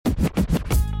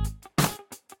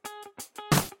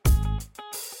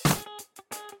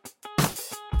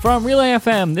From Relay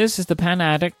FM, this is The Pen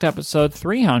Addict, episode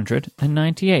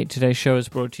 398. Today's show is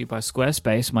brought to you by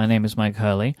Squarespace. My name is Mike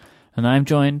Hurley, and I'm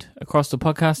joined across the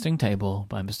podcasting table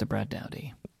by Mr. Brad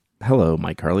Dowdy. Hello,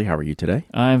 Mike Hurley. How are you today?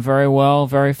 I'm very well,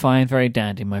 very fine, very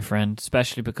dandy, my friend,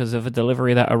 especially because of a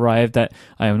delivery that arrived at,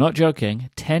 I am not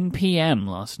joking, 10 p.m.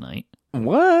 last night.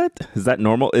 What? Is that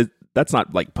normal? That's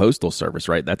not like postal service,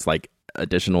 right? That's like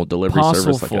additional delivery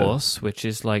Parcel service. Force, which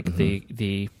is like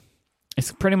the it's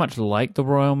pretty much like the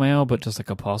Royal Mail, but just like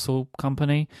a parcel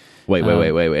company. Wait.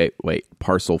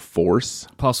 Parcel Force?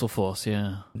 Parcel Force,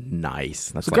 yeah. Nice.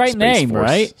 That's it's a great name, Force,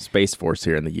 right? Space Force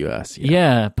here in the U.S.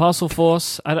 Yeah, Parcel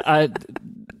Force. I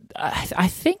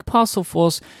think Parcel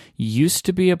Force used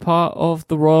to be a part of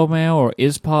the Royal Mail, or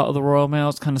is part of the Royal Mail.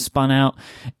 It's kind of spun out.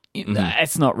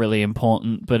 It's not really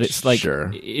important, but it's like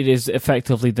It is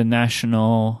effectively the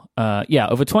national.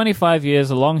 Over 25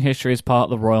 years, a long history as part of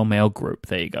the Royal Mail Group.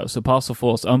 There you go. So Parcel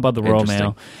Force, owned by the Royal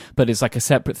Mail, but it's like a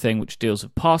separate thing which deals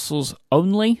with parcels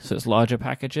only, so it's larger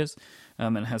packages.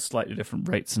 And has slightly different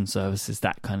rates and services,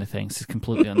 that kind of thing. So it's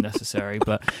completely unnecessary,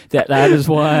 but that is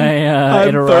why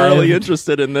I'm thoroughly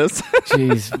interested in this.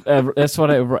 Jeez, that's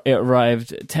what it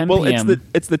arrived 10 p.m. Well,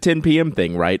 it's the 10 p.m.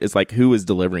 thing, right? It's like, who is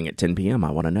delivering at 10 p.m.? I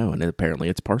want to know, and apparently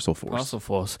it's Parcel Force. Parcel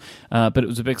Force, but it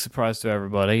was a big surprise to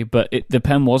everybody. But the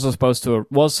pen was supposed to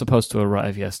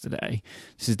arrive yesterday.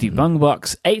 This is the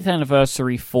Bungbox 8th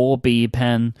anniversary 4B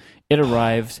pen. It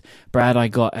arrived. Brad, I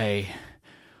got a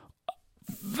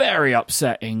very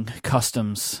upsetting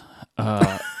customs.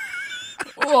 It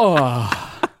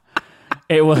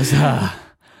was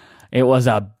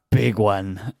a big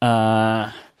one.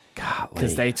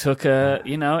 Because they took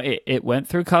it went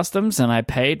through customs, and I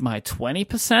paid my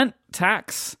 20%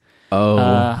 tax. Oh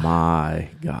my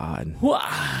God!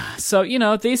 So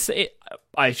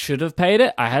I should have paid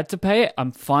it. I had to pay it.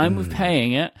 I'm fine with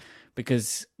paying it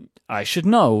because I should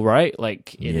know, right?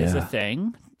 Like it is a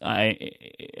thing.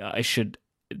 I should.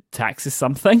 Tax is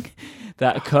something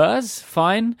that occurs,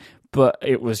 fine, but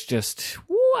it was just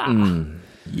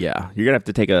yeah, you're gonna have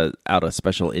to take out a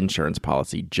special insurance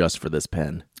policy just for this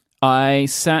pen. I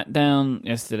sat down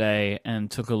yesterday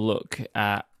and took a look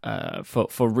at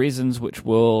for reasons which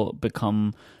will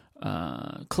become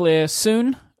clear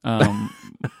soon.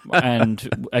 And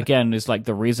again, is like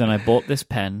the reason I bought this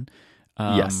pen.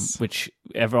 Which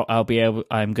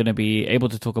I'm going to be able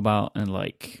to talk about in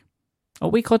like a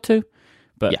week or two.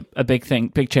 But a big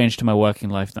change to my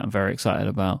working life that I'm very excited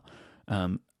about.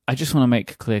 I just want to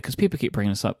make clear, because people keep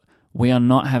bringing this up, we are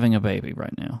not having a baby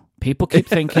right now. People keep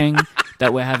thinking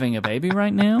that we're having a baby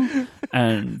right now,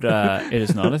 and it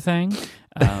is not a thing.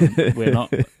 We're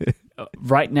not.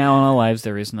 Right now in our lives,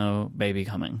 there is no baby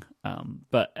coming.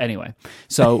 But anyway,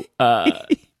 so I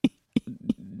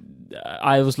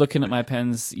was looking at my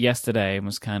pens yesterday and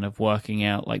was kind of working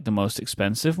out like the most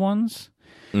expensive ones.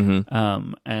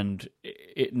 And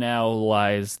it now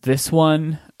lies this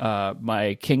one,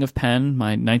 my King of Pen,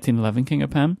 my 1911 King of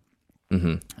Pen,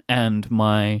 and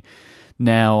my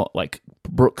now like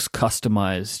Brooks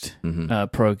customized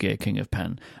Pro Gear King of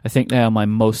Pen. I think they are my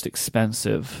most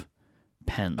expensive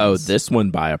pens. Oh, this one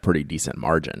by a pretty decent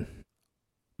margin.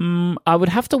 I would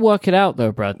have to work it out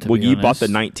though, Brad. Well, you bought the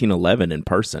 1911 in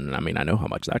person, and I mean, I know how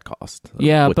much that cost. Which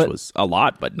was a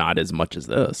lot, but not as much as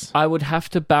this. I would have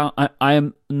to I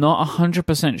am not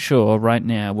 100% sure right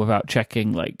now without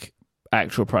checking like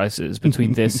actual prices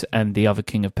between this and the other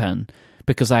King of Pen,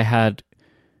 because I had,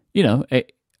 I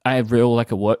had real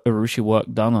like a Urushi work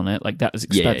done on it. Like that was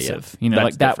expensive. Yeah. That's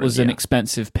like that was an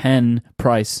expensive pen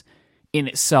price in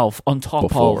itself on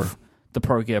top of the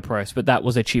Pro Gear price, but that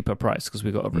was a cheaper price because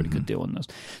we got a really good deal on those.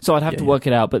 So I'd have to work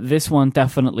it out, but this one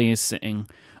definitely is sitting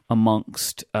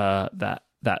amongst that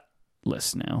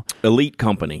list now. Elite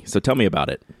company. So tell me about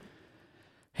it.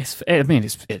 It's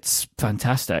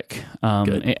fantastic.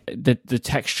 The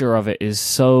texture of it is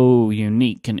so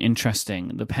unique and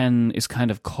interesting. The pen is kind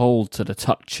of cold to the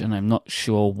touch, and I'm not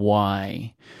sure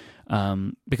why.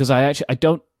 Because I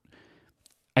don't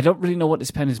really know what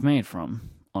this pen is made from.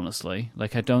 Honestly,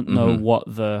 like I don't know what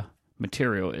the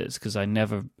material is because I've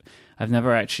never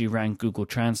actually ran Google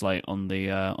Translate on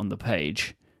the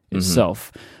page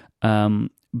itself.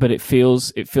 But it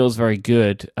feels very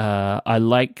good. I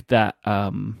like that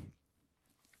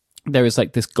there is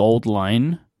like this gold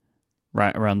line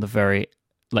right around the very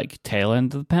like tail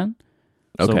end of the pen.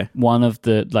 Okay. So one of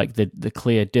the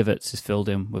clear divots is filled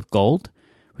in with gold,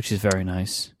 which is very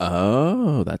nice.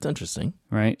 Oh, that's interesting.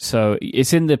 Right? So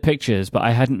it's in the pictures, but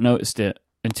I hadn't noticed it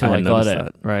until I got it.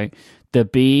 That. Right? The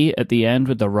B at the end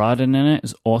with the Rodin in it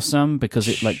is awesome because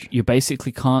it like you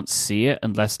basically can't see it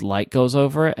unless light goes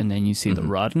over it, and then you see the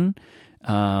Rodin.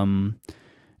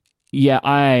 Yeah,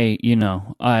 I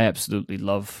absolutely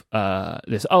love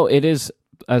this. Oh, it is,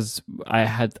 as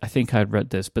I think I'd read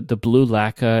this, but the blue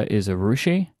lacquer is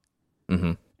urushi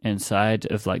Mm-hmm. inside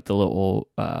of like the little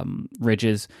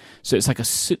ridges. So it's like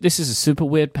this is a super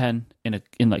weird pen in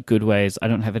like good ways. I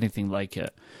don't have anything like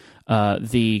it.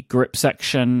 The grip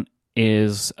section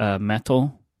is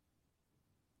metal,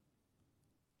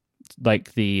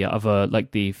 like the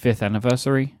 5th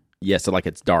anniversary. Yeah, so like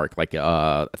it's dark, like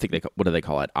I think what do they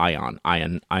call it? Ion,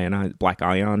 black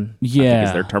ion. Yeah, I think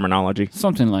is their terminology.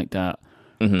 Something like that.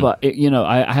 Mm-hmm. But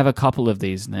I have a couple of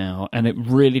these now, and it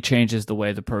really changes the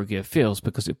way the Pro Gear feels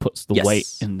because it puts the weight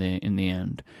in the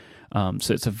end.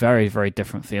 So it's a very, very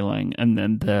different feeling. And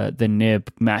then the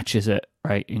nib matches it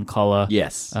right in color.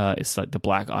 Yes, it's like the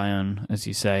black ion, as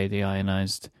you say, the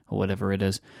ionized or whatever it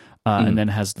is, and then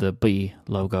has the B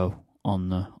logo on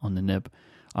the nib.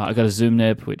 I got a zoom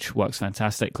nib, which works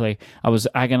fantastically. I was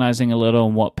agonizing a little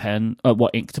on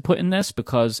what ink to put in this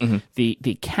because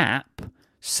the cap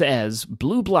says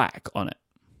blue black on it.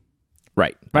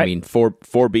 Right. I mean,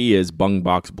 4B is Bung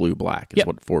Box Blue Black is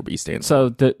what 4B stands for. So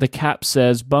the cap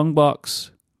says Bung Box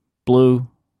Blue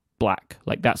Black.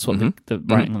 Like that's what the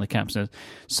writing on the cap says.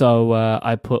 So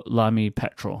I put Lamy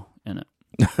Petrol in it.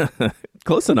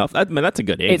 Close enough. I mean, that's a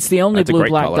good ink. It's the only blue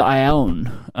black color that I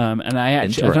own, and I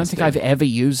don't think I've ever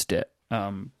used it.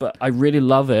 But I really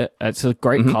love it. It's a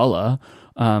great color,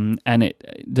 and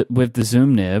with the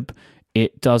zoom nib,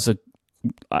 it does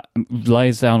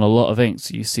lays down a lot of ink,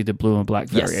 so you see the blue and black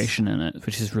variation in it,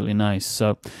 which is really nice.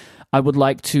 So I would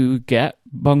like to get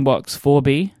Bungbox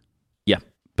 4B. Yeah,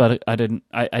 but I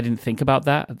didn't think about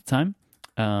that at the time.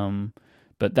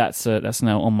 But that's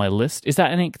now on my list. Is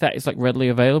that an ink that is like readily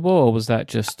available, or was that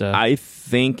just? I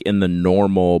think in the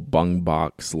normal Bung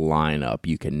Box lineup,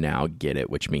 you can now get it,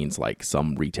 which means like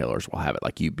some retailers will have it.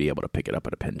 Like you'd be able to pick it up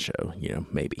at a pen show,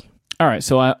 maybe. All right,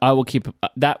 so I will keep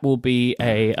that. Will be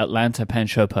a Atlanta pen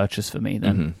show purchase for me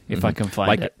then, if I can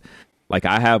find it. Like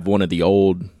I have one of the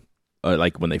old,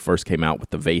 like when they first came out with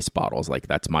the vase bottles. Like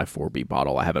that's my 4B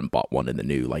bottle. I haven't bought one in the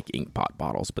new like ink pot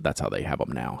bottles, but that's how they have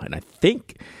them now. And I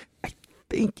think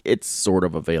it's sort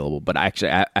of available, but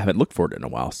actually I haven't looked for it in a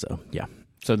while. So yeah,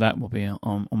 so that will be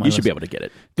on my list. You should be able to get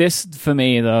it. This for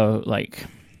me though, like.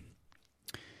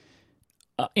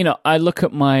 I look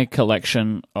at my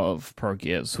collection of Pro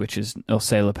Gears, or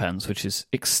Sailor pens, which is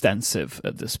extensive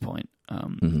at this point.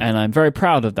 And I'm very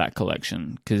proud of that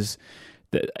collection because,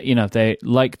 they,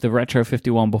 like the Retro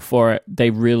 51 before it, they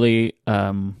really,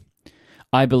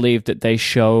 I believe that they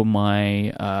show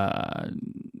my,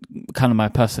 kind of my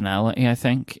personality, I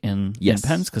think, in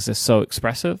pens because they're so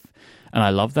expressive. And I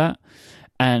love that.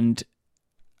 And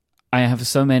I have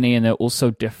so many and they're all so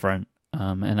different.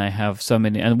 And I have so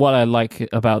many, and what I like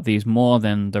about these more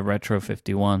than the Retro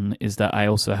 51 is that I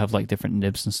also have like different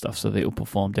nibs and stuff, so they all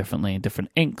perform differently in different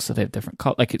inks, so they have different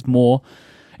colors. Like it's more,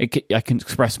 I can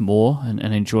express more and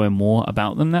enjoy more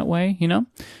about them that way,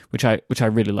 which I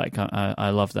really like. I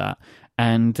love that,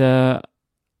 and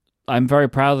I'm very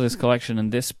proud of this collection.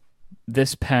 And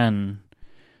this pen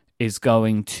is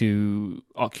going to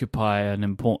occupy an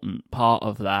important part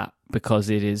of that because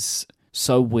it is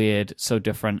so weird, so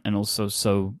different, and also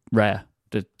so rare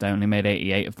that they only made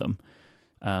 88 of them.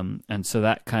 And so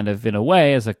that kind of, in a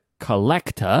way, as a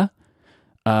collector,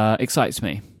 excites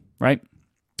me, right?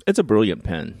 It's a brilliant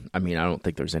pen. I mean, I don't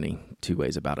think there's any two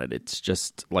ways about it. It's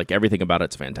just, like, everything about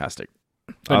it's fantastic.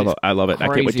 I love it. I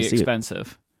can't wait to see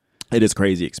expensive. It is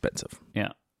crazy expensive. Yeah.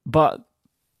 But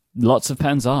lots of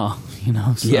pens are,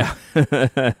 So. Yeah.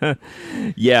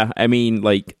 Yeah, I mean,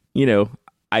 like,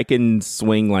 I can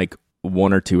swing, like,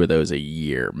 one or two of those a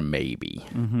year, maybe.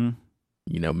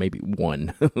 Maybe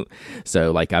one.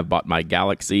 So like I bought my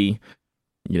Galaxy,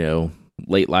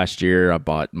 late last year. I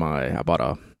bought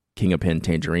a King of Pen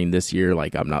Tangerine this year.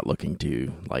 Like I'm not looking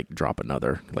to like drop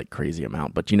another like crazy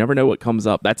amount, but you never know what comes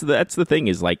up. That's the thing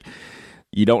is like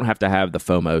you don't have to have the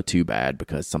FOMO too bad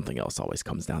because something else always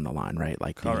comes down the line, right?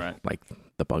 Like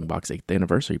the Bung Box 8th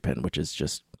anniversary pen, which is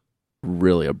just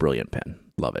really a brilliant pen.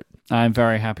 Love it. I'm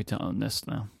very happy to own this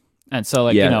now. And so,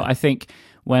 I think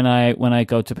when I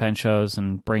go to pen shows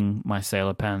and bring my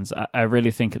Sailor pens, I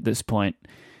really think at this point,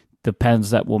 the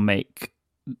pens that will make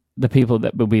the people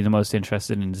that will be the most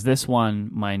interested in is this one,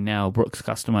 my now Brooks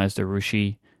customized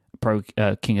Urushi Pro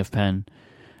King of Pen.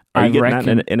 Are you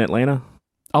getting that in Atlanta?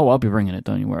 Oh, I'll be bringing it.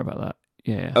 Don't you worry about that.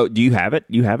 Yeah. Oh, do you have it?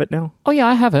 You have it now? Oh, yeah,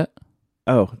 I have it.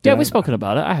 Oh, yeah, we've spoken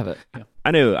about it. I have it. Yeah. I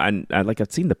knew.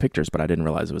 I've seen the pictures, but I didn't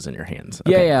realize it was in your hands.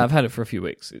 Okay. Yeah, I've had it for a few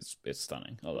weeks. It's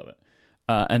stunning. I love it.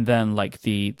 And then like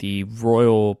the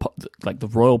royal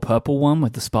purple one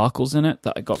with the sparkles in it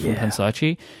that I got from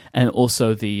Pensachi, and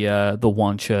also the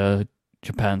Wancha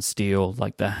Japan steel,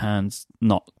 like the hands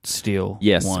not steel.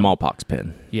 Yes, one. smallpox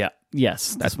pen. Yeah,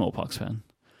 yes, that smallpox pen.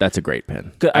 That's a great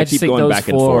pen. I keep just think going those back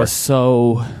and four are forth.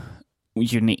 so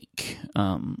unique,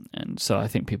 and so I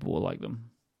think people will like them.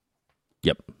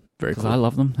 Yep, very cool. I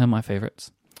love them; they're my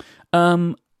favorites.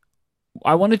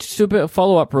 I wanted to do a bit of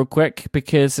follow up real quick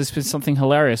because there's been something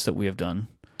hilarious that we have done.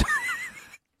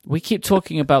 We keep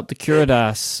talking about the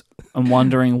Curadas and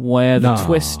wondering where the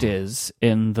twist is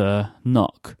in the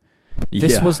knock.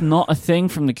 This was not a thing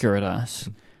from the Curadas.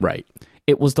 Right.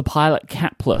 It was the Pilot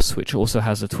Capless, which also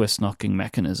has a twist knocking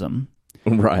mechanism.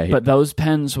 Right. But those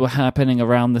pens were happening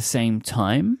around the same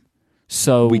time.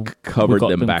 So we covered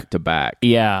them back to back.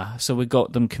 Yeah, so we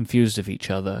got them confused with each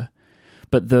other.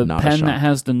 But the pen that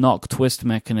has the knock twist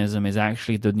mechanism is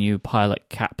actually the new Pilot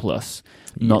Capless,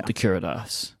 not the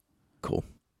Curadas. Cool.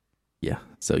 Yeah,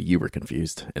 so you were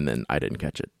confused, and then I didn't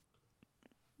catch it.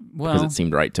 Well, because it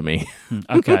seemed right to me.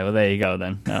 Okay, well, there you go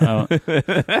then.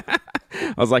 I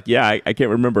was like, yeah, I can't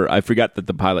remember. I forgot that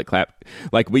the Pilot Clap,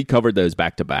 like we covered those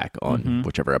back to back on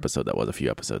whichever episode that was a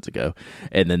few episodes ago,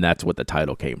 and then that's what the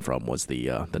title came from, was the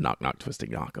knock knock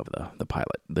twisting knock of the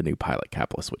Pilot, the new Pilot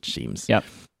Capless, which seems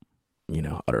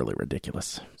utterly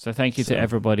ridiculous. So thank you to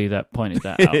everybody that pointed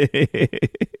that out.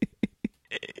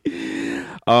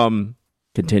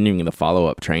 Continuing the follow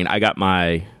up train, I got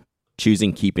my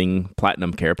Choosing Keeping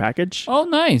Platinum Care Package. Oh,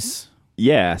 nice.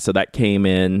 Yeah, so that came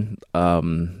in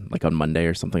like on Monday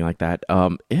or something like that.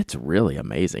 It's really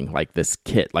amazing. Like this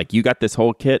kit, like you got this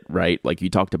whole kit, right? Like you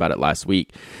talked about it last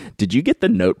week. Did you get the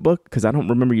notebook? Because I don't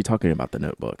remember you talking about the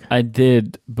notebook. I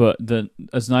did, but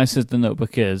as nice as the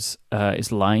notebook is,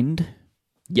 it's lined.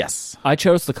 Yes. I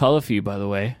chose the color for you, by the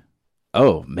way.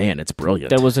 Oh, man, it's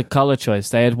brilliant. There was a color choice.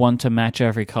 They had one to match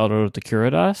every color of the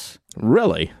Curadas.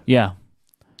 Really? Yeah.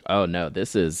 Oh, no,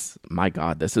 this is, my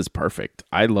God, this is perfect.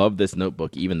 I love this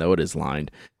notebook, even though it is lined.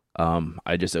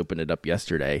 I just opened it up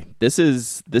yesterday. This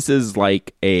is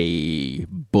like a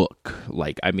book.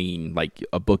 Like, I mean, like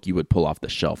a book you would pull off the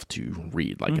shelf to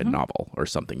read, like a novel or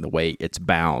something, the way it's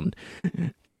bound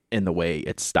and the way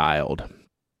it's styled.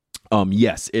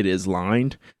 Yes, it is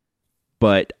lined,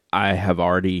 but I have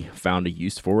already found a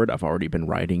use for it. I've already been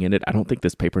writing in it. I don't think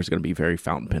this paper is going to be very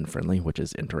fountain pen friendly, which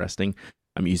is interesting.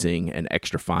 I'm using an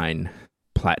extra fine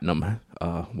platinum,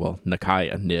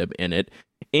 Nakaya nib in it,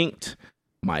 inked,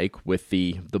 Mike, with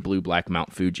the blue black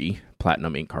Mount Fuji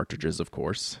platinum ink cartridges, of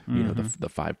course. You know, the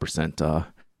 5%.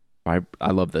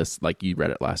 I love this. Like you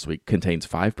read it last week. Contains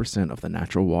 5% of the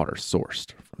natural water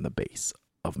sourced from the base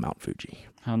of Mount Fuji.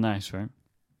 How nice, right?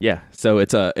 Yeah, so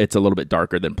it's a little bit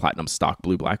darker than platinum stock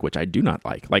blue black, which I do not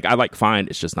like. Like I like fine,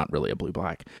 it's just not really a blue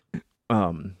black.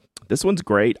 This one's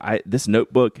great. This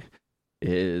notebook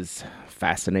is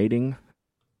fascinating.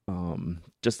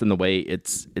 Just in the way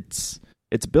it's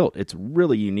built. It's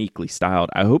really uniquely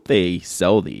styled. I hope they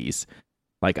sell these.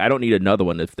 Like I don't need another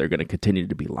one if they're going to continue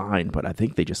to be lined, but I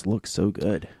think they just look so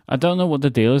good. I don't know what the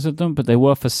deal is with them, but they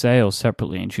were for sale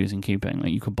separately in Choosing Keeping.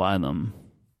 Like you could buy them.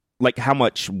 Like, how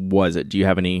much was it? Do you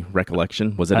have any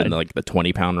recollection? Was it in like the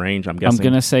 20-pound range, I'm guessing? I'm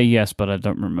going to say yes, but I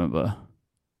don't remember.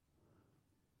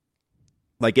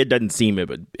 Like, it doesn't seem,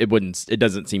 it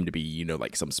doesn't seem to be, you know,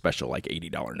 like some special, like,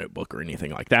 $80 notebook or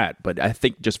anything like that. But I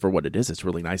think just for what it is, it's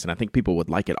really nice. And I think people would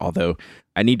like it, although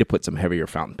I need to put some heavier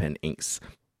fountain pen inks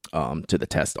to the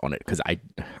test on it, because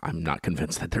I'm not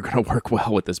convinced that they're going to work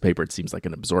well with this paper. It seems like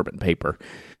an absorbent paper,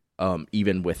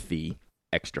 even with the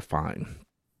extra fine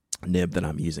nib that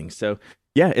I'm using. So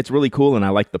yeah, it's really cool, and I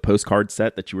like the postcard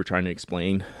set that you were trying to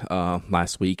explain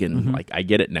last week, and like I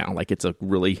get it now. Like it's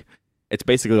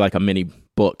basically like a mini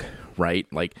book, right?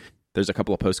 Like there's a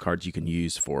couple of postcards you can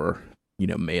use for, you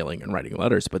know, mailing and writing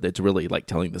letters, but it's really like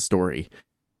telling the story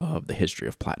of the history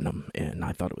of platinum, and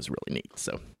I thought it was really neat.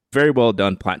 So very well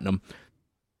done, Platinum.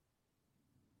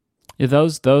 Yeah,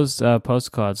 those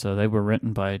postcards, they were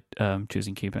written by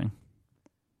Choosing Keeping.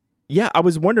 Yeah, I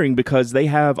was wondering because they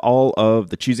have all of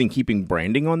the Choosing Keeping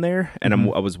branding on there, and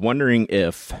I was wondering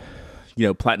if, you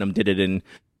know, Platinum did it in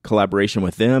collaboration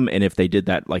with them, and if they did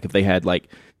that, like if they had like,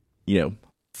 you know,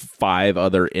 5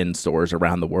 other in stores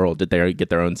around the world, did they get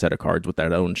their own set of cards with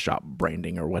their own shop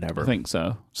branding or whatever? I think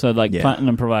so. So like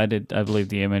Platinum provided, I believe,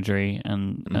 the imagery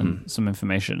and some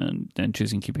information, and then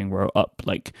Choosing Keeping wrote up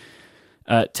like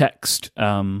text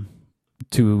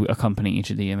to accompany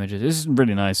each of the images. This is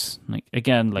really nice. Like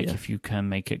again, like if you can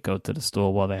make it go to the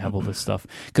store while they have all this stuff,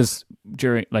 because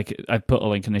during like I put a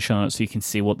link in the show notes so you can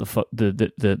see what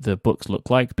the books look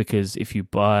like. Because if you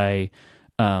buy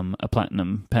a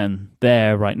platinum pen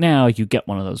there right now, you get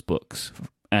one of those books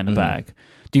and a bag.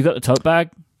 Do you got the tote bag?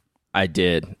 I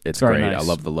did. It's very great. nice. I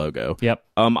love the logo. Yep.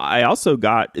 I also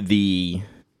got the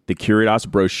Curidas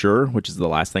brochure, which is the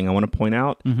last thing I want to point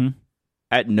out. Mm-hmm.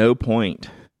 At no point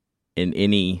in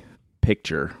any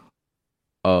picture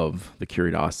of the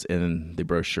Curidas in the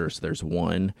brochure, so there's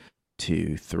 1,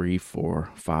 2, 3,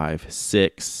 4, 5,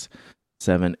 6,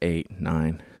 7, 8,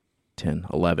 9, 10,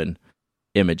 11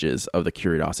 images of the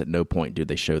Curidas. At no point do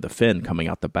they show the fin coming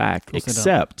out the back,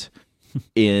 except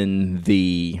in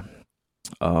the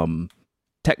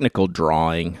technical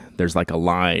drawing. There's like a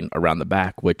line around the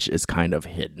back which is kind of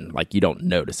hidden, like you don't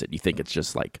notice it. You think it's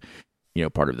just like, you know,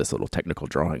 part of this little technical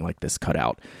drawing, like this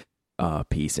cutout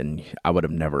piece, and I would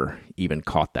have never even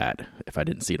caught that if I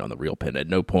didn't see it on the real pen. At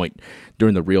no point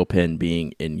during the real pen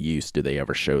being in use do they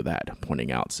ever show that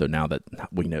pointing out. So now that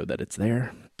we know that it's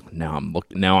there, now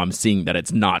I'm seeing that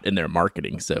it's not in their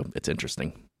marketing, so it's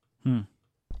interesting. All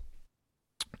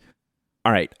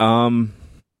right, I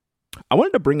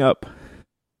wanted to bring up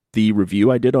the review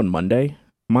I did on Monday,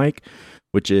 Mike,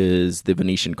 which is the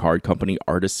Venetian Card Company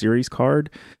Artist Series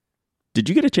card. Did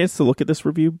you get a chance to look at this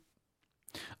review?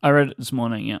 I read it this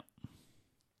morning, yeah.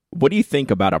 What do you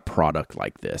think about a product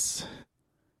like this?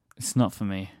 It's not for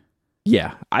me.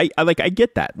 Yeah, I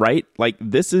get that, right? Like,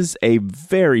 this is a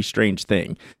very strange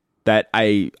thing that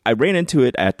I ran into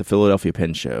it at the Philadelphia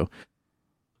Pen Show,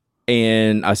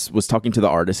 and I was talking to the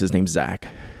artist. His name's Zach,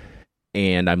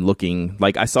 and I'm looking,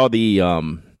 like, I saw the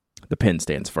pen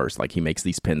stands first. Like, he makes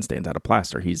these pen stands out of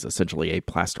plaster. He's essentially a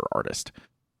plaster artist,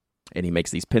 and he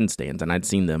makes these pen stands, and I'd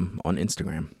seen them on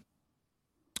Instagram.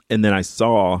 And then I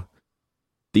saw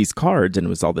these cards, and it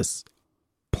was all this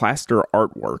plaster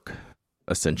artwork,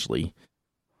 essentially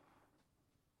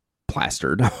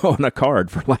plastered on a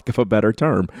card, for lack of a better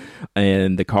term.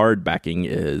 And the card backing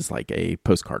is like a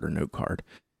postcard or note card.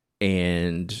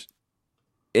 And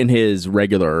in his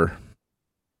regular,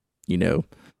 you know,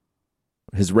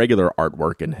 his regular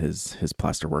artwork and his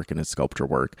plaster work and his sculpture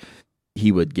work,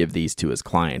 he would give these to his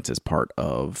clients as part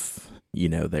of, you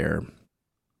know, their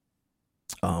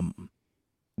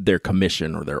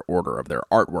commission or their order of their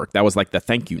artwork. That was like the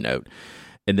thank you note.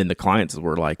 And then the clients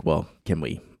were like, well, can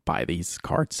we buy these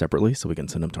cards separately so we can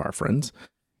send them to our friends?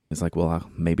 It's like, well,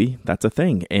 maybe that's a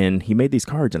thing. And he made these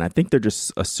cards, and I think they're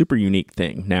just a super unique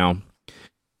thing. Now,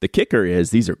 the kicker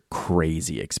is these are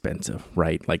crazy expensive,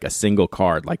 right? Like a single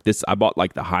card like this, I bought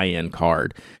like the high-end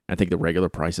card. I think the regular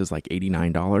price is like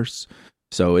 $89.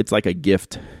 So it's like a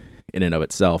gift in and of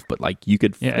itself, but like you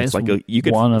could, it's like you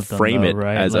could frame it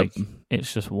as like,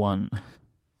 it's just one.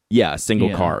 Yeah, a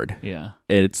single card. Yeah.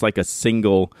 It's like a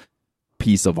single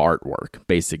piece of artwork,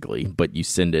 basically, but you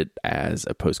send it as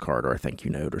a postcard or a thank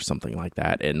you note or something like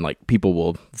that. And like people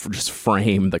will just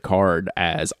frame the card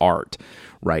as art,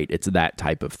 right? It's that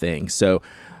type of thing. So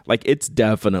like it's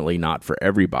definitely not for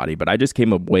everybody, but I just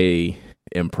came away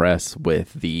impressed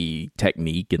with the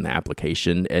technique and the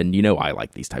application. And you know, I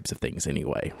like these types of things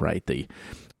anyway, right? The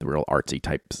real artsy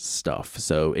type stuff.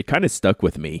 So it kind of stuck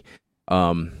with me.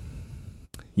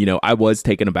 You know, I was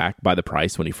taken aback by the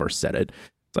price when he first said it.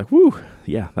 It's like, whoo,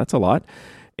 yeah, that's a lot.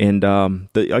 And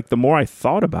the more I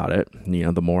thought about it, you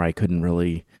know, the more I couldn't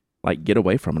really like get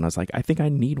away from it. I was like, I think I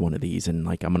need one of these, and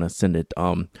like I'm gonna send it.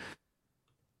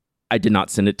 I did not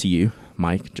send it to you,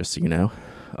 Mike, just so you know.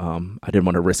 I didn't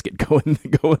want to risk it going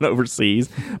overseas,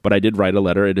 but I did write a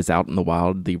letter. It is out in the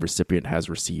wild. The recipient has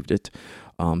received it.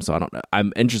 So I don't know.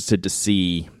 I'm interested to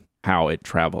see how it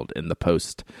traveled in the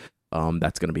post.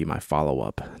 That's going to be my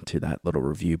follow-up to that little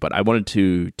review. But I wanted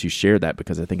to share that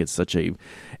because I think it's such an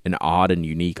odd and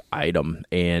unique item.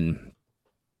 And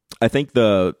I think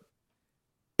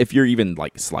if you're even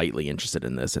like slightly interested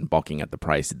in this and balking at the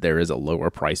price, there is a lower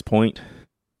price point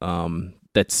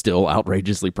that's still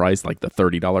outrageously priced, like the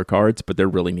 $30 cards, but they're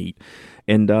really neat.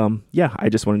 And yeah, I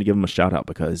just wanted to give them a shout out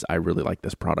because I really like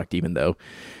this product, even though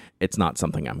it's not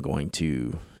something I'm going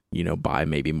to, you know, buy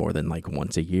maybe more than like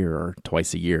once a year or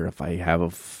twice a year if I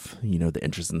have, you know, the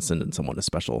interest in sending someone a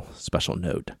special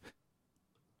note.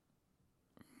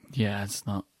 Yeah, that's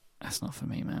not for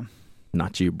me, man.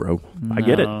 Not you, bro. I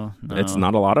get it. No. It's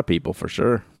not a lot of people for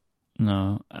sure.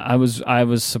 No, I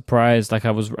was surprised. Like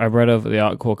I read over the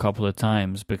article a couple of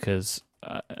times because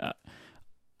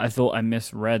I thought I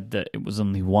misread that it was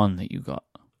only one that you got.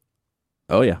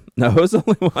 Oh yeah, no, it was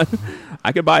only one.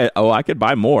 I could buy it. Oh, I could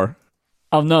buy more.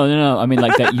 Oh no! I mean,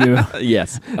 like that you.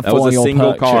 Yes, that was a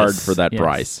single card for that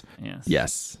price.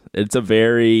 Yes, it's a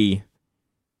very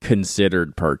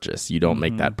considered purchase. You don't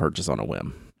make that purchase on a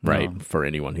whim, right? No. For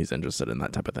anyone who's interested in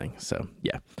that type of thing. So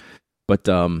yeah, but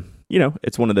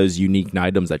it's one of those unique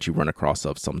items that you run across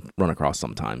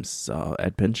sometimes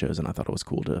at pen shows, and I thought it was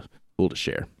cool to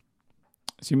share.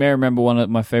 So you may remember one of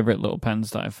my favorite little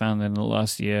pens that I found in the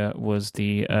last year was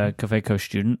the Kaweco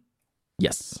Student.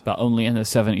 Yes. But only in the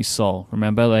 70s Sol.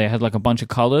 Remember, they had like a bunch of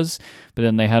colors, but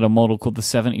then they had a model called the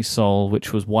 70s Sol,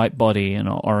 which was white body and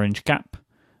an orange cap.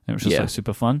 It was just like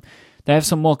super fun. They have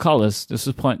some more colors. This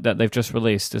is that they've just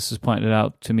released. This was pointed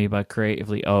out to me by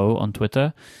Creatively O on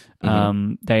Twitter.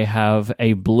 They have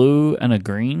a blue and a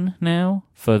green now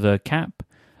for the cap.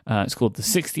 It's called the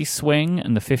 60s Swing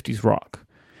and the 50s Rock,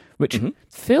 which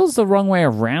feels the wrong way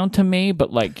around to me,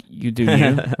 but like you do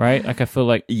you, right? Like I feel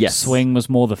like Swing was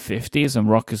more the 50s and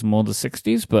Rock is more the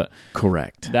 60s, but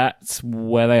correct. That's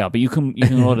where they are. But you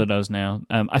can order those now.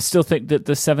 I still think that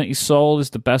the 70s Sol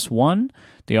is the best one,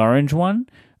 the orange one.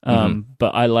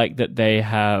 But I like that they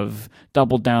have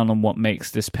doubled down on what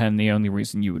makes this pen the only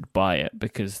reason you would buy it,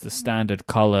 because the standard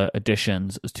color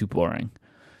editions is too boring.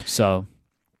 So,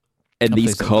 and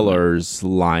these colors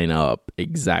line up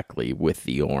exactly with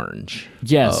the orange.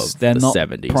 Yes, they're not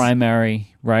 70s.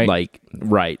 Primary, right?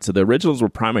 Right. So the originals were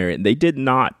primary, and they did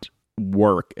not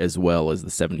work as well as the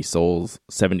 70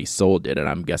 Sol did, and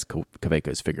I'm guessing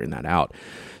Kaweco's figuring that out.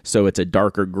 So it's a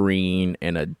darker green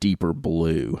and a deeper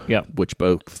blue, which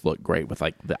both look great with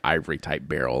like the ivory type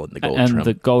barrel and the gold trim. And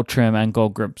the gold trim and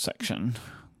gold grip section.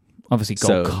 Obviously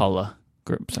gold color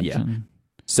grip section. Yeah.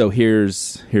 So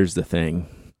here's the thing.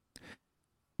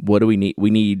 What do we need? We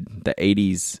need the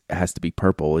 80s has to be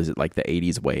purple. Is it like the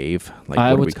 80s wave? Like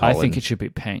I think it should be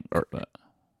pink. But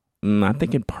I'm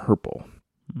thinking purple.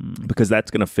 Because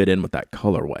that's going to fit in with that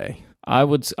colorway. I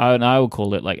would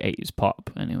call it like 80s pop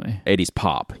anyway. 80s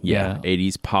pop, yeah.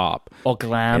 80s pop or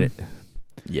glam.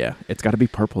 It's got to be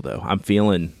purple though. I'm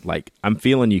feeling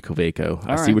you, Kaweco.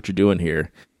 I see what you're doing here.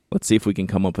 Let's see if we can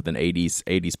come up with an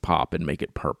 80s pop and make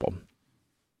it purple.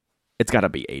 It's got to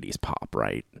be 80s pop,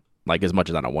 right? Like as much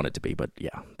as I don't want it to be, but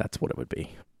yeah, that's what it would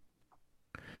be.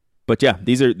 But yeah,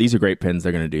 these are great pens.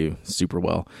 They're going to do super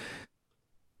well.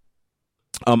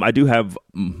 I do have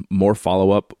more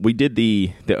follow-up. We did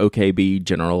the OKB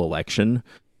general election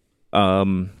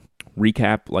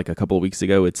recap like a couple of weeks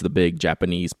ago. It's the big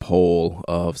Japanese poll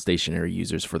of stationary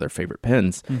users for their favorite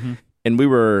pens. And we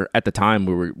were, at the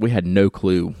time, we had no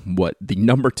clue what the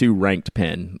number 2 ranked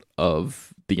pen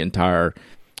of the entire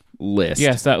list.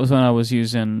 Yes, that was when I was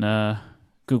using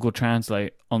Google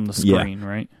Translate on the screen,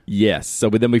 right? Yes. So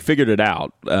then we figured it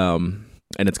out.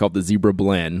 And it's called the Zebra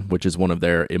Blend, which is one of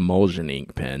their emulsion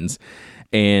ink pens.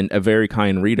 And a very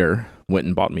kind reader went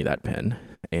and bought me that pen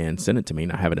and sent it to me,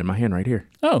 and I have it in my hand right here.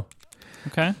 Oh,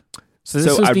 okay. So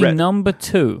this is the number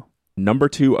 2. Number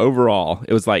 2 overall.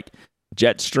 It was like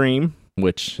Jetstream,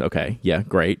 which, okay, yeah,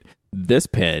 great. This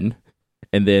pen,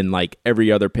 and then like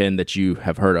every other pen that you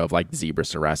have heard of, like Zebra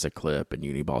Serasic Clip and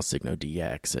Uniball Signo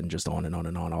DX, and just on and on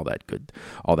and on, all that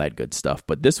good stuff.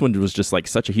 But this one was just like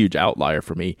such a huge outlier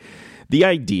for me. The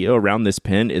idea around this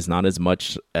pen is not as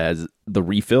much as the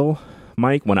refill,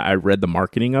 Mike, when I read the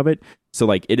marketing of it. So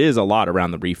like it is a lot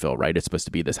around the refill, right? It's supposed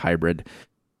to be this hybrid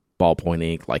ballpoint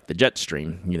ink like the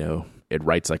Jetstream, it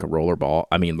writes like a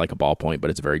like a ballpoint, but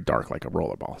it's very dark like a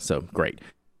rollerball. So great.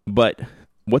 But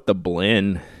what the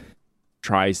blend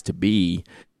tries to be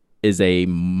is a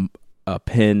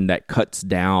pen that cuts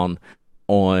down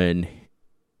on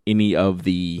any of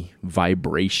the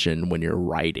vibration when you're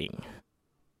writing.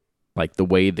 Like the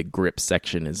way the grip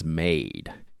section is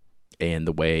made and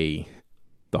the way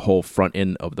the whole front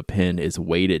end of the pen is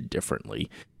weighted differently.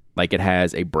 Like it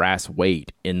has a brass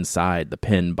weight inside the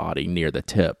pen body near the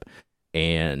tip,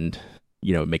 and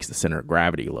it makes the center of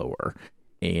gravity lower,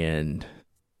 and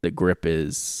the grip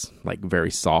is like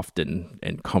very soft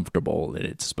and comfortable, and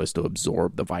it's supposed to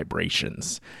absorb the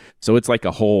vibrations. So it's like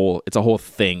a whole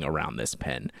thing around this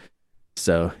pen.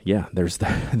 So yeah, there's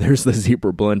the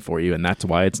Zebra Blend for you, and that's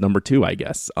why it's number 2, I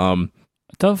guess. I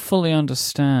don't fully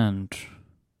understand.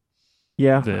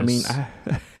 Yeah, this.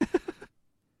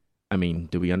 I mean,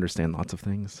 do we understand lots of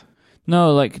things?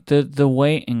 No, like the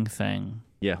weighting thing.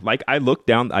 Yeah, like I look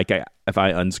down, like if I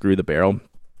unscrew the barrel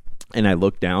and I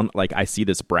look down, like I see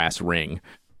this brass ring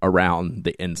around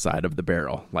the inside of the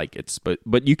barrel. Like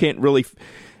but you can't really.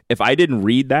 If I didn't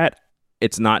read that,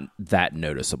 it's not that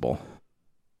noticeable.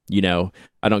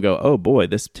 I don't go, oh boy,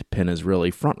 this pen is really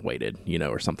front weighted,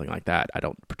 or something like that. I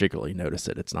don't particularly notice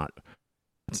it. It's not,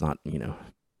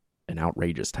 an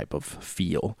outrageous type of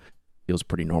feel. Feels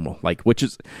pretty normal. Like,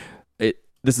 this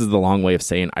is the long way of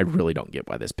saying I really don't get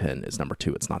why this pen is number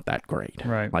 2. It's not that great.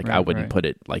 Right. Like I wouldn't put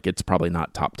it, like it's probably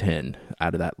not top 10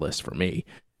 out of that list for me.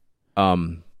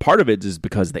 Part of it is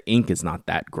because the ink is not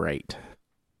that great.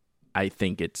 I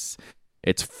think it's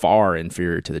far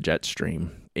inferior to the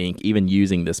Jetstream ink. Even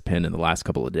using this pen in the last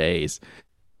couple of days,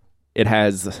 it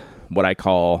has what I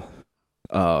call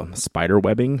spider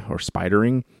webbing or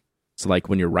spidering. So like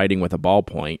when you're writing with a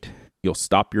ballpoint, you'll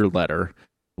stop your letter,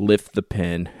 lift the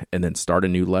pen, and then start a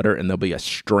new letter, and there'll be a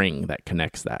string that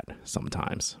connects that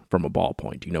sometimes from a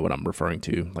ballpoint. You know what I'm referring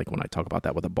to? Like when I talk about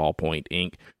that with a ballpoint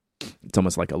ink, it's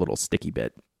almost like a little sticky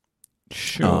bit.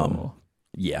 Sure.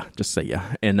 Yeah, just say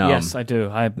yeah. And yes, I do.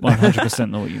 I 100%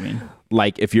 know what you mean.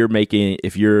 Like if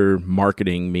you're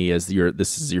marketing me as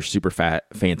this is your super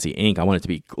fancy ink, I want it to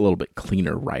be a little bit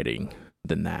cleaner writing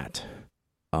than that.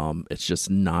 It's just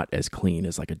not as clean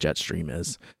as like a Jetstream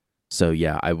is. So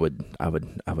yeah, I would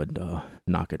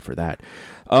knock it for that.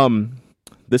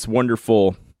 This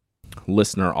wonderful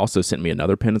listener also sent me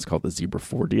another pen. It's called the Zebra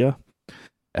Fortia,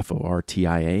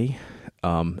 Fortia.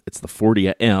 It's the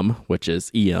Fortia M, which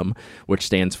is EM, which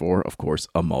stands for, of course,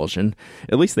 emulsion.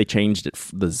 At least they changed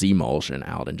the Z-emulsion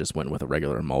out and just went with a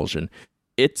regular emulsion.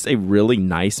 It's a really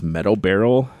nice metal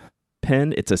barrel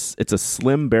pen. It's a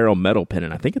slim barrel metal pen,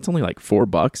 and I think it's only like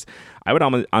 $4. I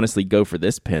would honestly go for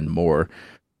this pen more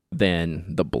than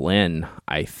the Blend,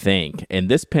 I think. And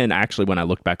this pen, actually, when I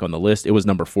looked back on the list, it was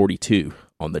number 42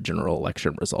 on the general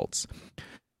election results.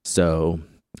 So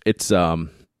it's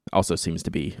also seems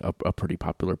to be a pretty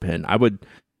popular pen. I would,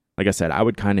 like I said, I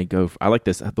would kind of go. I like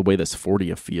the way this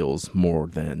Fortia feels more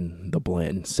than the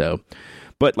Blend. So,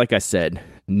 but like I said,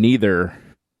 neither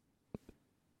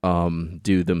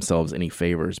do themselves any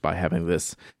favors by having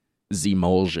this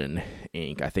Z-emulsion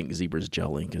ink. I think Zebra's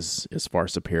gel ink is far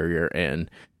superior,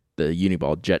 and the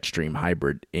Uniball Jetstream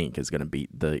hybrid ink is going to beat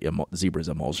the Zebra's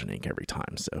emulsion ink every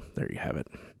time. So there you have it.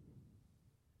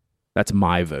 That's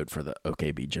my vote for the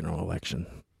OKB general election.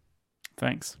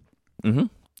 Thanks. Mm-hmm.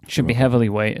 Should be heavily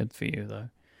weighted for you, though.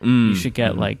 You should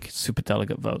get like super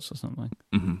delegate votes or something.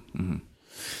 Mm-hmm. Mm-hmm.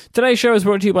 Today's show is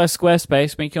brought to you by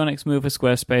Squarespace. Make your next move with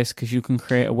Squarespace because you can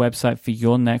create a website for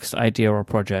your next idea or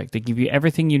project. They give you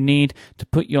everything you need to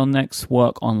put your next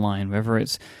work online, whether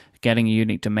it's getting a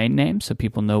unique domain name so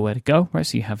people know where to go, right?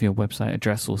 So you have your website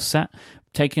address all set.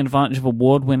 Taking advantage of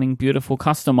award-winning, beautiful,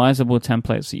 customizable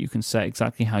templates that you can set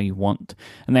exactly how you want.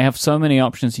 And they have so many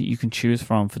options that you can choose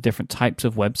from for different types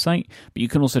of website, but you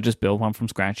can also just build one from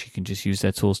scratch. You can just use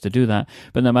their tools to do that.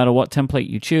 But no matter what template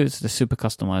you choose, they're super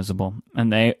customizable.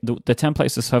 And the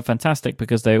templates are so fantastic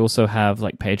because they also have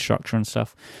like page structure and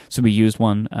stuff. So we used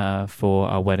one for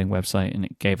our wedding website, and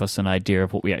it gave us an idea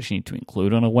of what we actually need to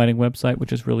include on a wedding website,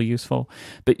 which is really useful.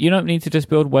 But you don't need to just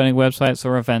build wedding websites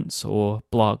or events or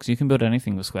blogs. You can build anything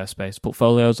with Squarespace.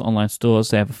 Portfolios, online stores,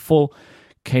 they have a full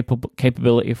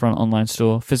capability for an online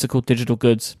store, physical, digital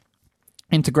goods,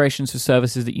 integrations for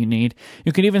services that you need.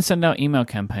 You can even send out email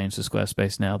campaigns to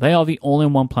Squarespace now. They are the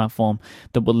all-in-one platform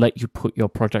that will let you put your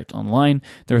project online.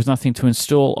 There is nothing to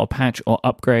install or patch or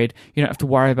upgrade. You don't have to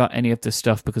worry about any of this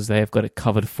stuff because they have got it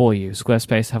covered for you.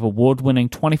 Squarespace have award-winning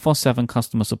 24/7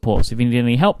 customer support. So if you need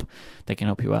any help, they can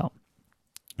help you out.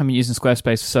 I've been using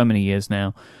Squarespace for so many years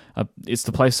now. It's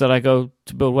the place that I go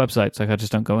to build websites. Like I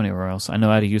just don't go anywhere else. I know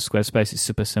how to use Squarespace. It's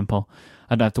super simple.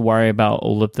 I don't have to worry about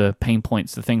all of the pain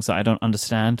points, the things that I don't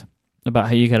understand about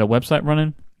how you get a website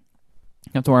running.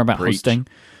 You have to worry about hosting.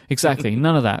 Exactly.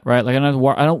 None of that, right? Like I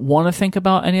don't want to think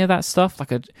about any of that stuff.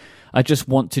 Like I just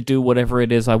want to do whatever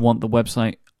it is I want the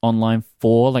website online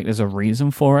for. Like there's a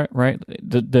reason for it, right?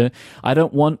 I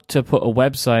don't want to put a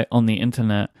website on the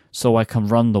internet so I can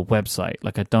run the website.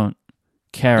 Like I don't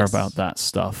care about that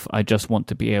stuff. I just want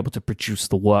to be able to produce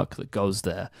the work that goes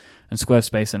there. And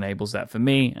Squarespace enables that for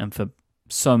me and for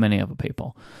so many other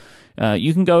people.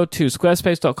 You can go to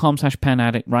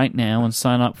squarespace.com/penaddict right now and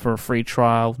sign up for a free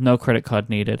trial, no credit card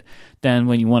needed. Then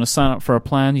when you want to sign up for a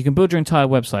plan, you can build your entire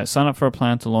website. Sign up for a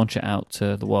plan to launch it out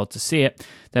to the world to see it.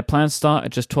 Their plans start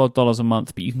at just $12 a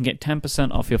month, but you can get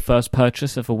 10% off your first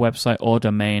purchase of a website or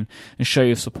domain and show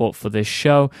your support for this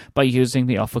show by using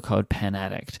the offer code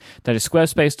PENADDICT. That is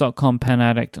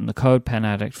squarespace.com/penaddict and the code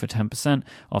PENADDICT for 10%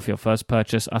 off your first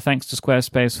purchase. Our thanks to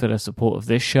Squarespace for their support of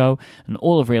this show and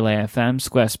all of Relay FM.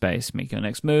 Squarespace, make your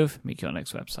next move, make your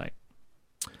next website.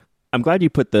 I'm glad you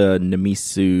put the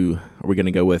Namisu. Are we going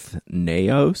to go with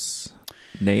Naos?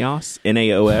 Naos?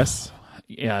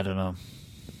 Yeah, I don't know.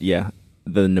 Yeah,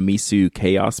 the Namisu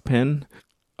Chaos pen.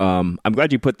 I'm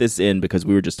glad you put this in because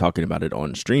we were just talking about it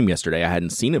on stream yesterday. I hadn't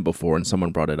seen it before, and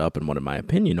someone brought it up and wanted my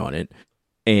opinion on it.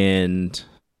 And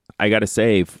I got to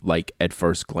say, like, at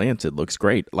first glance, it looks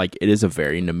great. Like, it is a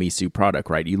very Namisu product,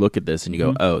 right? You look at this and you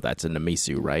go, oh, that's a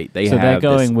Namisu, right? They're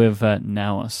going with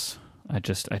Naos. I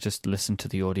just listened to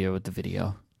the audio with the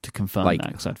video to confirm that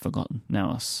because I'd forgotten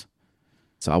Naos.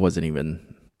 So I wasn't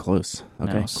even Close.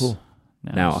 Okay, Naos. cool.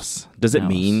 Naos. Naos. Does it Naos.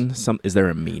 mean some? Is there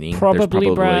a meaning? Probably, There's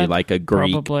probably Brad. like a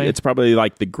Greek. Probably. It's probably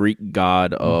like the Greek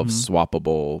god of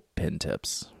swappable pen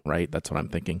tips, right? That's what I'm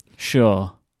thinking.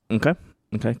 Sure. Okay.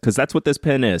 Because that's what this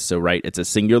pen is. So, right, it's a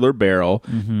singular barrel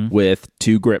with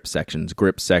two grip sections.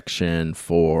 Grip section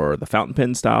for the fountain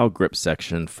pen style, grip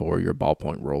section for your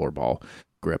ballpoint rollerball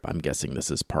grip. I'm guessing this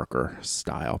is Parker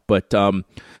style. But a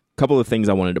couple of things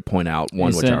I wanted to point out. One,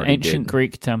 It's which I an already ancient did.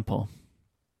 Greek temple.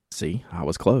 See, I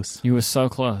was close. You were so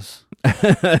close.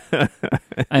 And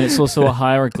it's also a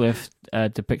hieroglyph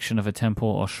depiction of a temple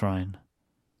or shrine.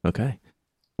 Okay.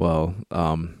 Well,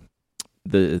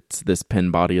 this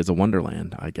pen body is a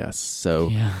wonderland, I guess. So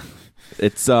Yeah.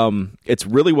 it's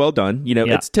really well done. You know,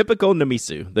 Yeah. it's typical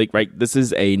Namisu. Like, right, this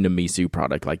is a Namisu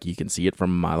product. Like, you can see it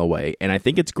from a mile away, and I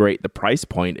think it's great. The price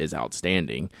point is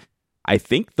outstanding. I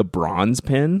think the bronze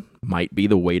pen might be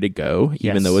the way to go,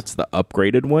 even Yes. though it's the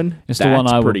upgraded one. It's the one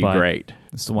I would pretty buy. great.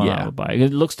 It's the one Yeah. I would buy.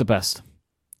 It looks the best.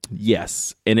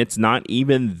 Yes, and it's not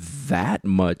even that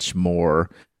much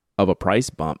more of a price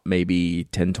bump. Maybe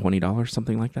 $10-$20,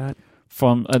 something like that.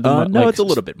 From No, it's a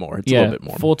little bit more. It's a little bit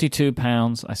more.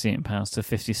 £42. I see it in pounds to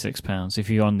 £56 if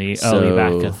you're on the So- early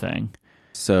backer thing.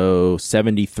 So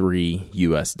 $73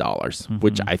 US,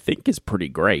 which I think is pretty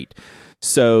great.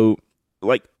 So,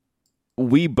 like,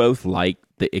 we both liked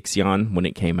the Ixion when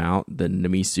it came out, the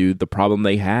Namisu. The problem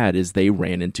they had is they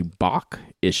ran into Bach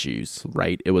issues,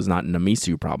 right? It was not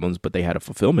Namisu problems, but they had a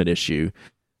fulfillment issue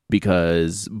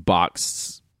because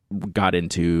Bach's got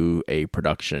into a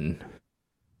production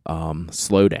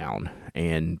slowdown,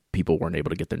 and people weren't able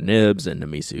to get their nibs, and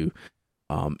Namisu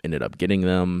ended up getting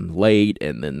them late,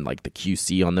 and then like the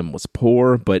QC on them was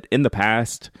poor. But in the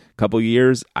past couple of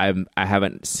years, I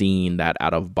haven't seen that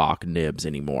out of Bach nibs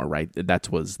anymore, right? That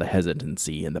was the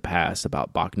hesitancy in the past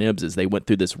about Bach nibs, is they went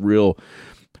through this real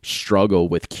struggle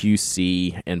with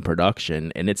QC and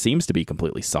production, and it seems to be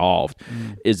completely solved.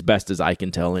 As best as I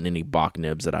can tell, in any Bach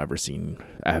nibs that I've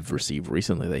received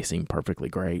recently, they seem perfectly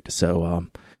great. So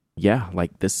yeah,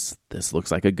 like this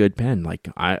looks like a good pen. Like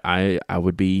I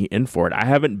would be in for it. I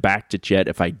haven't backed it yet.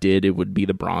 If I did, it would be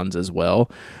the bronze as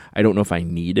well. I don't know if I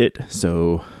need it,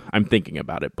 so I'm thinking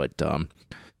about it. But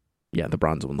yeah, the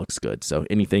bronze one looks good. So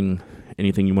anything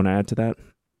you want to add to that?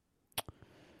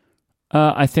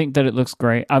 I think that it looks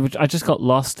great. I just got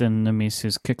lost in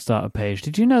Namisu's Kickstarter page.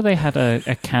 Did you know they had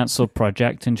a cancelled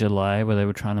project in July where they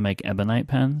were trying to make ebonite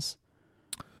pens?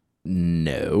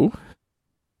 No.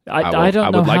 I don't know I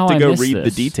would how like to I go missed read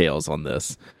this. the details on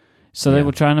this. So they Yeah.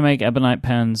 were trying to make ebonite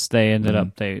pens. They ended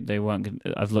up they weren't.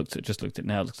 I've looked at it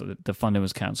now. It looks like the funding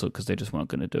was cancelled because they just weren't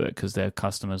going to do it because their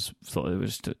customers thought it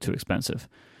was too expensive.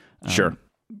 Sure,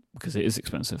 because it is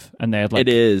expensive, and they had like it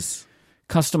is.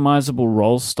 customizable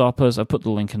roll stoppers. I put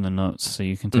the link in the notes so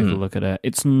you can take a look at it.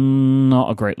 It's not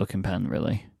a great looking pen,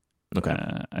 really. Okay.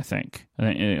 I think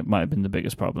it might have been the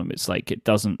biggest problem. It's like it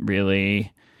doesn't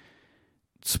really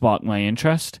spark my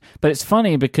interest. But it's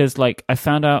funny because like I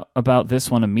found out about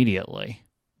this one immediately,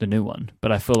 the new one,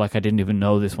 but I feel like I didn't even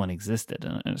know this one existed,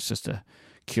 and it's just a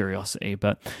curiosity.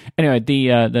 But anyway,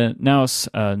 the Naos,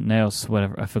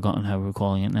 whatever, I've forgotten how we're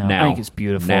calling it now. I think it's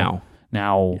beautiful.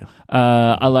 Now,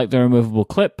 I like the removable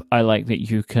clip. I like that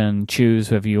you can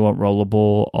choose whether you want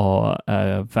rollerball or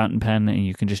fountain pen, and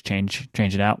you can just change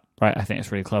it out. Right? I think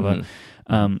it's really clever.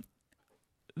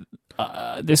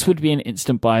 This would be an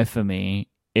instant buy for me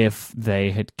if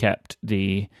they had kept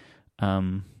the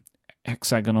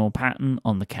hexagonal pattern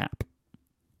on the cap.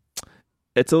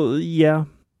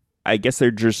 I guess they're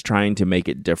just trying to make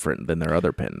it different than their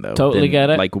other pen, though. Totally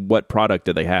get it. Like, what product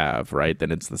do they have, right?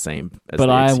 Then it's the same as But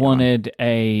the I Ixion. wanted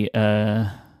a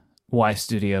Y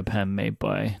Studio pen made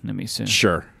by Namisu.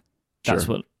 Sure. That's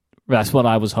what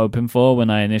I was hoping for when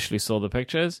I initially saw the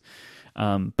pictures.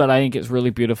 But I think it's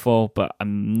really beautiful. But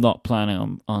I'm not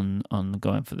planning on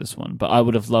going for this one. But I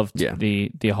would have loved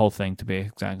the whole thing to be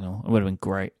hexagonal. It would have been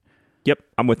great. Yep,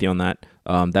 I'm with you on that.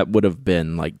 That would have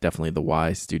been like definitely the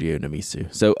Y Studio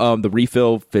Namisu. So the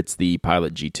refill fits the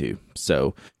Pilot G2.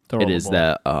 So it is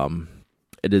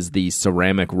the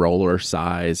ceramic roller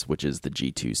size, which is the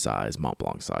G2 size, Mont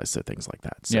Blanc size, so things like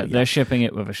that. So, they're shipping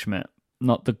it with a Schmidt,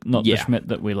 not the Schmidt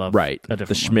that we love. Right, a the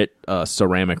different Schmidt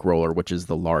ceramic roller, which is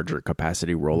the larger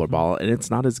capacity roller ball, and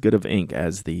it's not as good of ink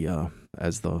as the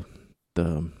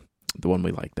one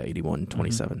we like, the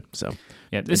 8127. So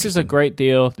yeah, this is a great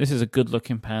deal. This is a good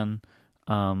looking pen.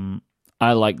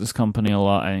 I like this company a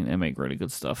lot. I think they make really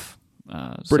good stuff.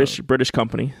 British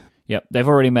company. Yep, they've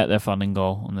already met their funding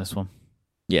goal on this one.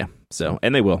 Yeah, so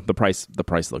and they will. The price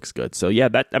looks good. So yeah,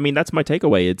 that's my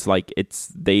takeaway. It's like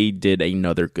they did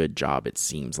another good job. It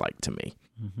seems like to me.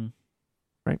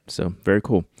 Right. So very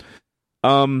cool.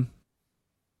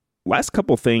 Last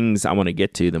couple things I want to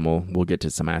get to, then we'll get to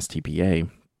some Ask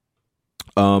TPA.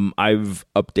 I've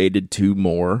updated 2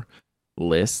 more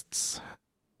lists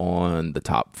on the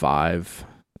top 5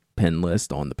 pen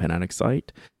list on the Pen Addict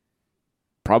site.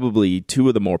 Probably 2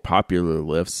 of the more popular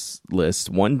lists.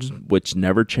 One which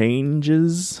never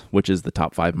changes, which is the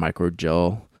top 5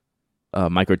 microtip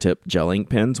gel ink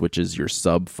pens, which is your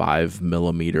sub 5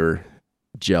 millimeter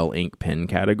gel ink pen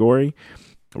category.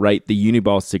 Right, the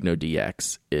Uniball Signo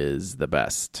DX is the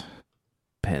best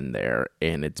pen there,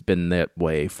 and it's been that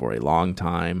way for a long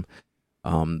time.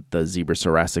 The Zebra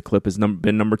Sarasa Clip has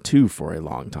been number 2 for a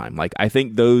long time. Like, I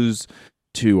think those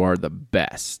 2 are the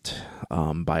best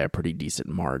by a pretty decent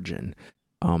margin.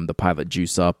 The Pilot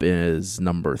Juice Up is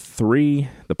number 3.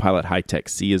 The Pilot High Tech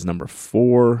C is number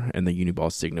 4, and the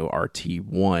Uniball Signo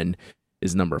RT1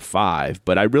 is number 5.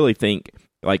 But I really think,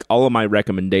 like, all of my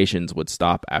recommendations would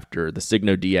stop after the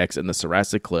Signo DX and the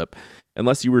Sarasa Clip,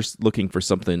 unless you were looking for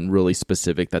something really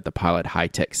specific that the Pilot High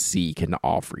Tech C can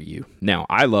offer you. Now,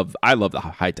 I love the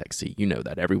High Tech C. You know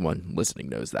that. Everyone listening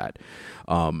knows that.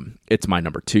 It's my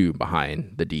number 2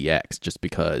 behind the DX, just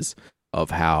because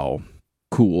of how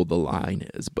cool the line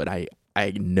is. But I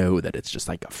know that it's just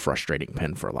like a frustrating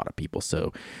pen for a lot of people,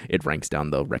 so it ranks down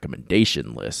the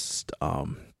recommendation list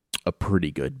a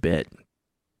pretty good bit.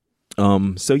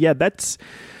 So yeah, that's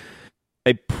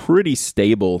a pretty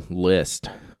stable list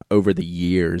over the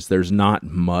years. There's not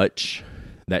much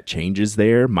that changes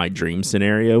there. My dream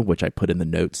scenario, which I put in the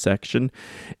notes section,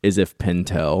 is if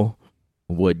Pentel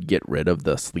would get rid of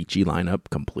the Sleechy lineup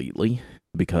completely,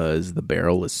 because the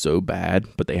barrel is so bad,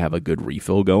 but they have a good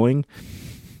refill going,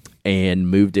 and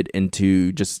moved it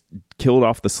into, just killed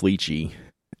off the Sleechy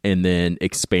and then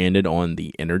expanded on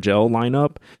the Energel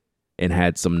lineup and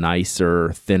had some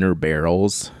nicer, thinner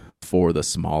barrels for the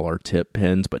smaller tip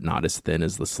pens, but not as thin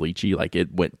as the Sleechy. Like,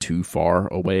 it went too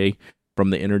far away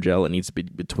from the Energel. It needs to be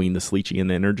between the Sleechy and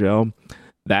the Energel.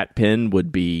 That pen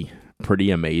would be pretty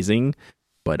amazing,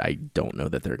 but I don't know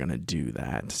that they're going to do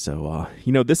that. So,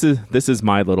 this is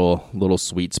my little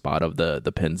sweet spot of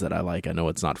the pens that I like. I know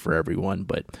it's not for everyone,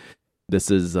 but this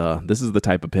is the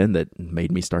type of pen that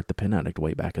made me start the Pen Addict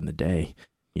way back in the day.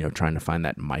 Trying to find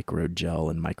that micro gel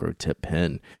and micro tip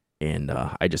pen. And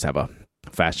I just have a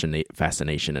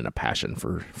fascination and a passion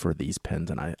for these pens,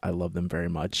 and I love them very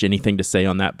much. Anything to say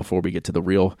on that before we get to the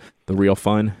real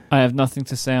fun? I have nothing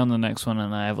to say on the next one,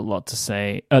 and I have a lot to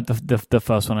say. The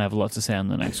first one, I have a lot to say on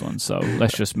the next one, so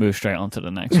let's just move straight on to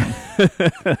the next one.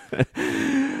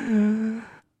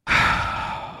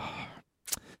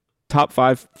 Top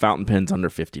 5 fountain pens under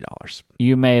 $50.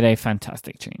 You made a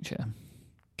fantastic change here.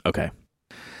 Okay.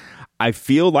 I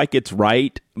feel like it's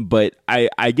right, but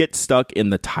I get stuck in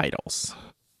the titles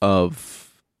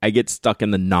I get stuck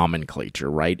in the nomenclature,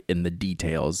 right? In the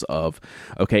details of,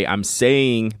 okay, I'm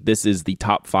saying this is the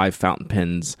top 5 fountain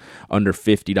pens under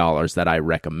 $50 that I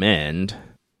recommend,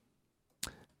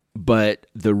 but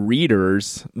the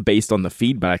readers, based on the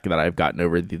feedback that I've gotten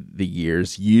over the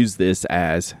years, use this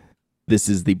as, this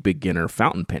is the beginner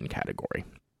fountain pen category.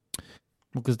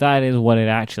 Because that is what it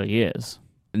actually is.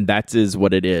 And that is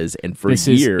what it is. And for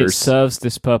years, it serves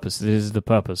this purpose. This is the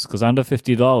purpose. Because under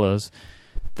 $50,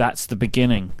 that's the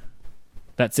beginning.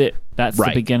 That's it. That's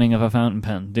the beginning of a fountain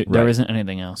pen. There isn't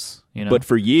anything else. But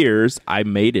for years, I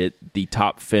made it the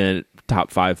top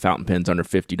 5 fountain pens under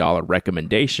 $50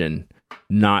 recommendation,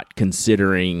 not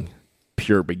considering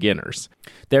pure beginners.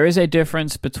 There is a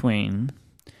difference between,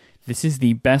 this is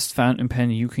the best fountain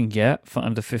pen you can get for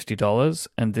under $50,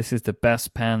 and this is the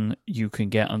best pen you can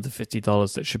get under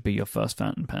 $50 that should be your first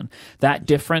fountain pen. That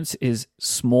difference is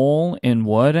small in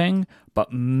wording,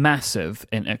 but massive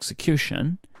in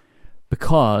execution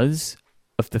because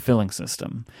of the filling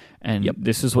system. And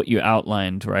This is what you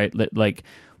outlined, right? Like,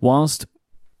 whilst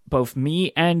both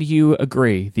me and you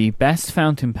agree, the best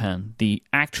fountain pen, the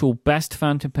actual best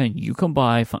fountain pen you can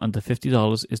buy for under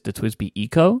 $50 is the TWSBI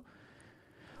Eco.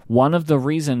 One of the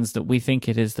reasons that we think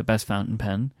it is the best fountain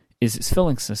pen is its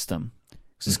filling system.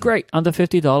 It's great. Under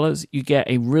 $50, you get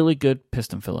a really good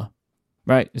piston filler,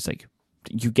 right? It's like,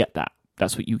 you get that.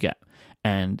 That's what you get.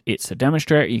 And it's a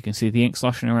demonstrator. You can see the ink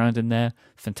sloshing around in there.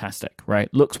 Fantastic,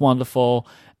 right? Looks wonderful,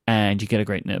 and you get a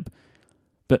great nib.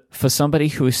 But for somebody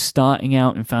who is starting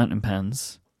out in fountain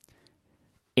pens,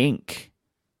 ink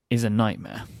is a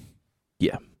nightmare.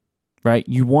 Yeah. Right?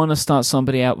 You want to start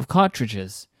somebody out with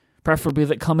cartridges. Preferably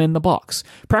that come in the box.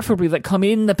 Preferably that come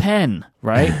in the pen,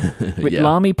 right?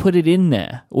 Lamy put it in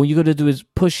there. All you got to do is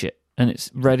push it, and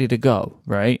it's ready to go,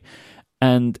 right?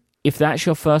 And if that's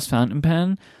your first fountain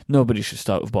pen, nobody should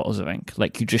start with bottles of ink.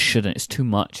 Like, you just shouldn't. It's too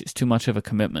much. It's too much of a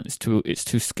commitment. It's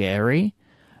too scary.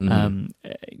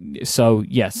 So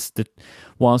yes,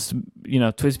 whilst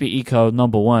TWSBI Eco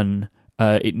number 1,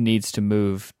 it needs to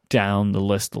move down the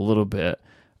list a little bit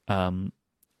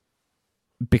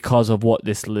because of what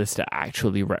this list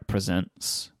actually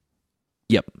represents.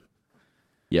 Yep.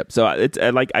 So it's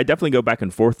like, I definitely go back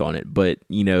and forth on it, but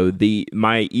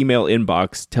my email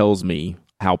inbox tells me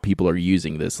how people are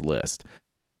using this list,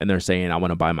 and they're saying, I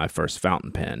want to buy my first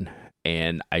fountain pen.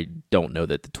 And I don't know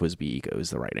that the TWSBI Eco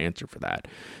is the right answer for that.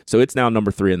 So it's now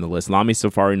number 3 on the list. Lamy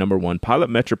Safari number 1,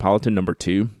 Pilot Metropolitan number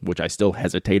 2, which I still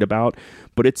hesitate about,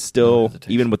 but it's still,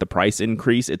 even with the price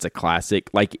increase, it's a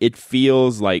classic. Like, it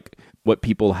feels like what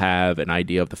people have an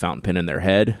idea of the fountain pen in their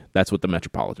head. That's what the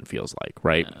Metropolitan feels like,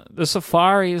 right? The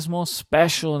Safari is more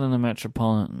special than the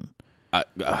Metropolitan.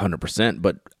 100%,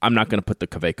 but I'm not going to put the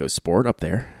Kaweco Sport up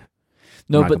there.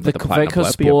 No, but the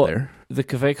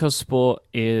Kaweco Sport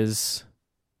is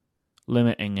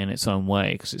limiting in its own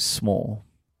way because it's small.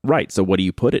 Right. So what do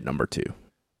you put at number 2?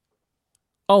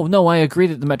 Oh, no, I agree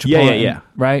that the Metropolitan. Yeah.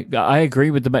 Right? I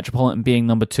agree with the Metropolitan being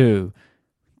number 2,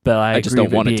 but I just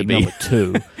don't want it to be number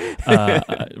 2.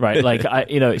 Right? Like,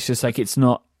 it's just like, it's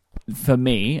not, for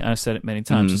me, I've said it many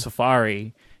times, the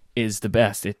Safari is the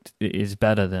best. It is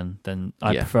better than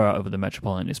I prefer it over the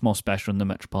Metropolitan. It's more special than the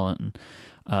Metropolitan.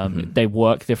 They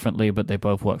work differently, but they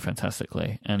both work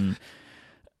fantastically. And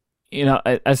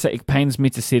I say it pains me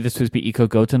to see the TWSBI Eco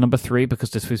go to number 3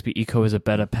 because the TWSBI Eco is a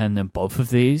better pen than both of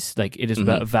these. Like, it is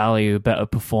better value, better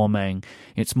performing.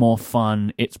 It's more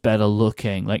fun. It's better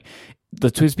looking. Like,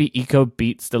 the TWSBI Eco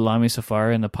beats the Lamy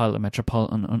Safari and the Pilot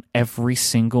Metropolitan on every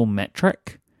single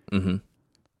metric,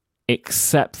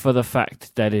 except for the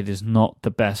fact that it is not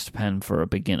the best pen for a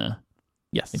beginner.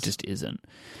 Yes, it just isn't.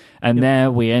 And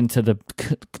there we enter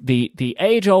the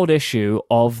age-old issue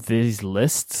of these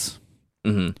lists.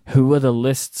 Who are the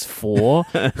lists for?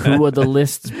 Who are the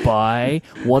lists by?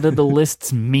 What do the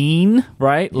lists mean?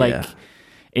 Right? Like,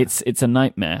 it's a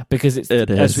nightmare because it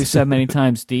is. As we've said many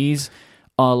times, these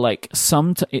are like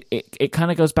it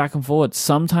kind of goes back and forward.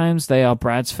 Sometimes they are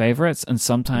Brad's favorites, and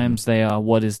sometimes they are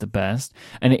what is the best.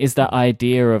 And it is that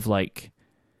idea of like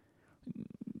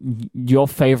your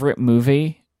favorite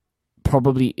movie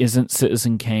probably isn't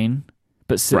Citizen Kane,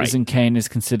 but Citizen Kane is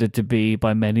considered to be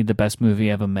by many the best movie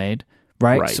ever made,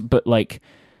 right? So, but like,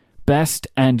 best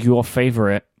and your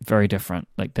favorite, very different.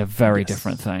 Like, they're very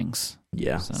different things.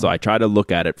 Yeah. So I try to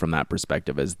look at it from that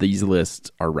perspective, as these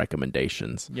lists are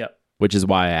recommendations. Yep. Which is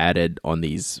why I added on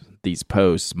these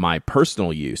posts my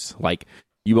personal use. Like,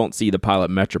 you won't see the Pilot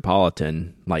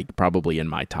Metropolitan like probably in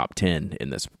my top 10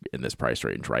 in this price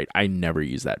range, right? I never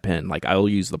use that pen. Like, I will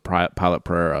use the Pilot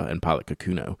Pereira and Pilot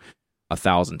Kakuno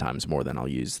 1,000 times more than I'll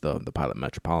use the Pilot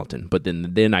Metropolitan. But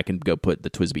then I can go put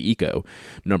the TWSBI Eco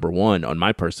number 1 on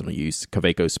my personal use,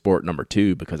 Kaweco Sport number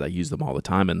 2 because I use them all the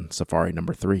time, and Safari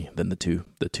number 3. Then the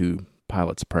two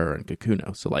Pilots Pereira and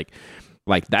Kakuno. So like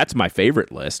that's my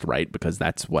favorite list, right? Because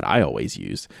that's what I always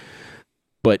use.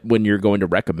 But when you're going to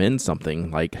recommend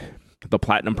something, like, the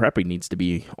Platinum Preppy needs to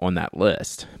be on that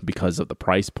list because of the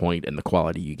price point and the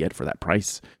quality you get for that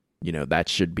price. That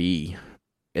should be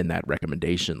in that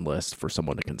recommendation list for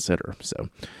someone to consider. So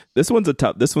this one's a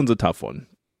tough one.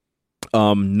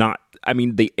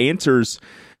 The answers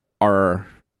are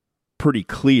pretty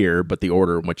clear, but the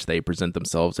order in which they present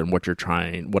themselves and what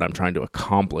I'm trying to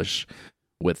accomplish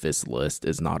with this list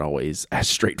is not always as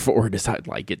straightforward as I'd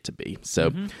like it to be.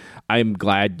 So I'm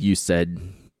glad you said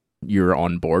you're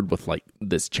on board with like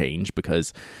this change,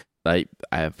 because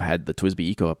I've had the TWSBI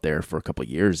Eco up there for a couple of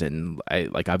years, and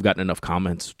I've gotten enough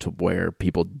comments to where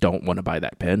people don't want to buy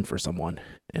that pen for someone,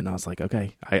 and I was like,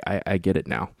 okay, I get it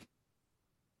now.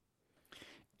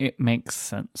 It makes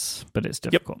sense, but it's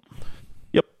difficult.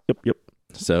 Yep.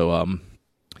 So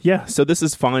so this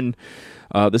is fun.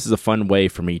 This is a fun way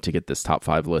for me to get this top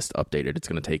 5 list updated. It's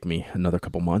going to take me another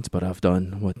couple months, but I've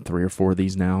done 3 or 4 of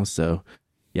these now. So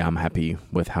yeah, I'm happy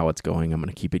with how it's going. I'm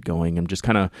going to keep it going. I'm just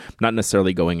kind of not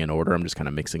necessarily going in order. I'm just kind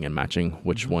of mixing and matching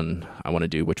which one I want to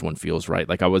do, which one feels right.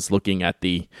 Like, I was looking at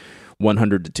the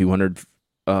 $100 to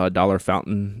 $200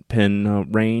 fountain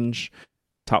pen range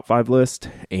top 5 list,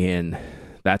 and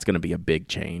that's going to be a big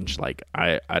change. Like,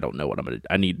 I don't know what I'm going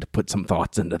to, I need to put some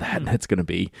thoughts into that. It's going to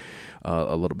be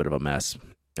a little bit of a mess.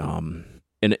 In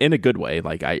a good way.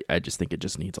 Like, I just think it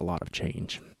just needs a lot of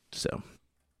change. So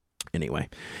anyway,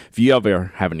 if you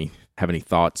ever have any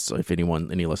thoughts, if any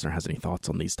listener has any thoughts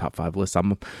on these top 5 lists,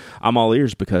 I'm all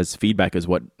ears, because feedback is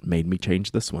what made me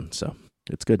change this one. So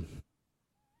it's good.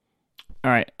 All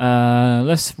right,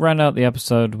 let's round out the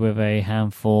episode with a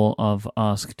handful of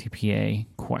Ask TPA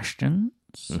questions.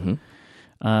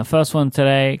 First one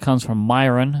today comes from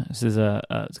Myron. This is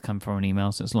it's come from an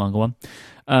email, so it's a longer one.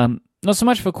 Not so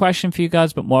much of a question for you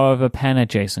guys, but more of a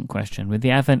pen-adjacent question. With the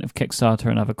advent of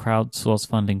Kickstarter and other crowdsourced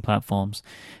funding platforms,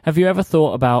 have you ever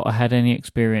thought about or had any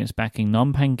experience backing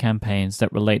non-pen campaigns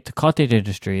that relate to cottage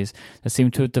industries that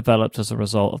seem to have developed as a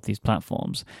result of these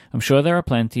platforms? I'm sure there are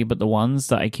plenty, but the ones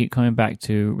that I keep coming back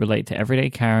to relate to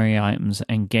everyday carry items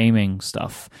and gaming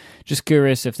stuff. Just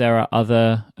curious if there are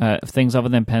other things other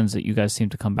than pens that you guys seem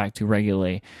to come back to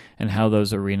regularly and how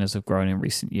those arenas have grown in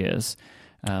recent years.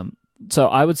 So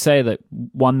I would say that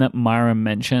one that Myron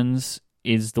mentions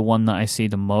is the one that I see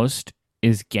the most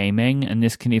is gaming, and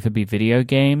this can either be video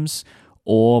games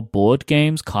or board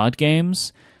games, card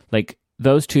games. Like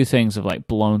those two things have like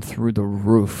blown through the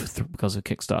roof because of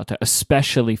Kickstarter,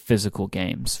 especially physical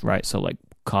games, right? So like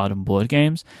card and board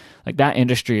games, like that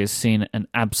industry has seen an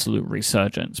absolute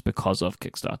resurgence because of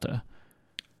Kickstarter.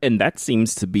 And that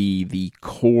seems to be the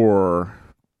core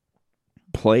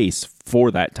place for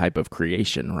that type of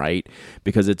creation, right?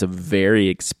 Because it's a very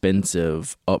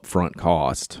expensive upfront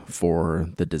cost for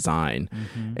the design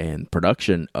and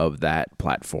production of that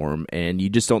platform, and you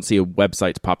just don't see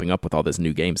websites popping up with all this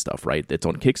new game stuff, right? It's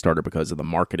on Kickstarter because of the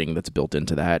marketing that's built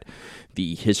into that,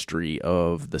 the history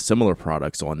of the similar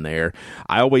products on there.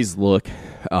 I always look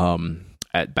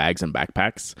at bags and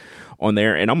backpacks on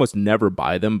there and almost never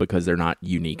buy them because they're not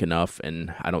unique enough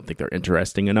and I don't think they're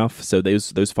interesting enough. So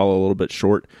those fall a little bit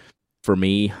short for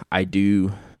me. I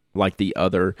do like the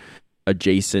other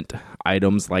adjacent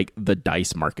items, like the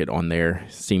dice market on there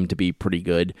seem to be pretty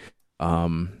good,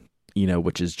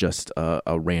 which is just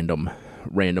a random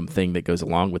thing that goes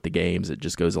along with the games. It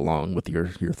just goes along with your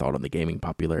thought on the gaming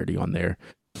popularity on there.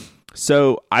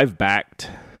 So I've backed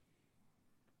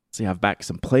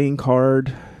some playing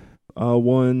card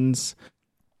ones.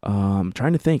 I'm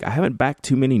trying to think. I haven't backed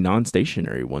too many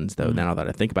non-stationary ones, though, now that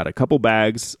I think about it. A couple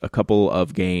bags, a couple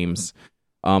of games.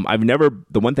 The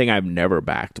one thing I've never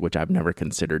backed, which I've never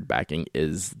considered backing,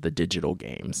 is the digital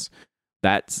games.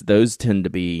 Those tend to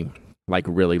be like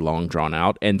really long drawn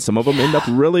out, and some of them end up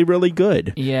really, really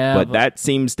good. Yeah, but that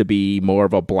seems to be more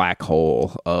of a black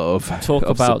hole of talk of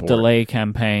about support. Delay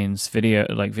campaigns, video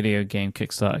game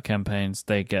Kickstarter campaigns.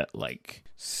 They get like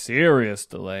serious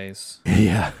delays.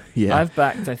 Yeah. I've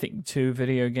backed, I think, 2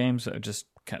 video games that just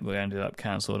ended up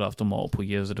cancelled after multiple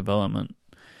years of development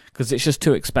because it's just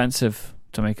too expensive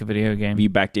to make a video game. Have you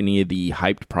backed any of the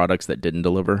hyped products that didn't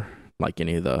deliver? Like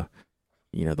any of the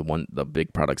the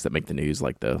big products that make the news,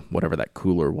 like the whatever that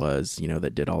cooler was,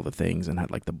 that did all the things and had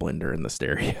like the blender and the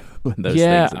stereo and those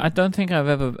things. I don't think I've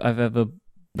ever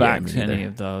backed any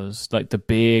of those, like the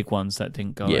big ones that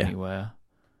didn't go anywhere.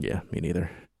 Yeah, me neither.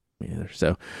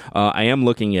 So I am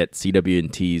looking at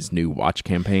CW&T's new watch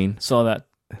campaign. Saw that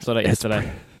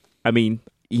yesterday. I mean,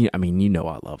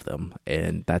 I love them,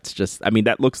 and that's just,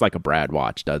 that looks like a Brad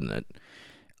watch, doesn't it?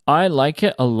 I like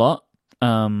it a lot.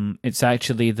 It's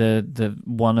actually the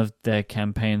one of their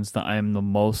campaigns that I'm the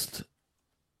most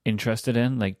interested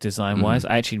in, like design-wise.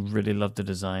 I actually really love the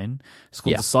design. It's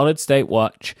called the Solid State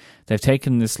Watch. They've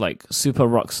taken this like super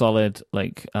rock solid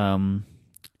like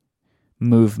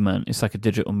movement. It's like a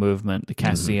digital movement. The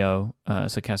Casio,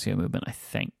 it's a Casio movement, I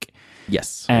think.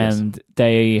 Yes. And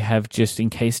they have just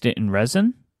encased it in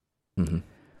resin.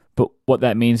 But what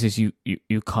that means is you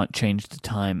can't change the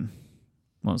time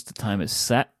once the time is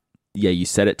set. Yeah, you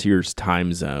set it to your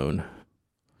time zone.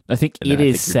 I think it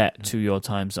is set to your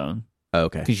time zone. Oh,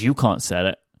 okay. Because you can't set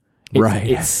it. Right.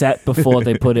 It's set before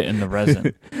they put it in the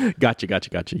resin. Gotcha.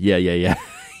 Yeah.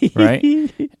 Right?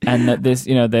 And that this,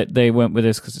 that they went with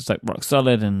this because it's like rock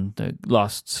solid and it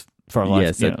lasts for a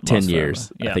life. Yes, 10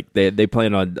 years. Yeah. I think they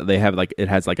plan on, they have like, it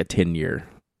has like a 10-year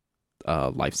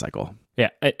life cycle. Yeah,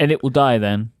 and it will die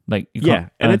then. Like you can't,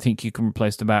 and I don't think you can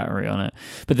replace the battery on it.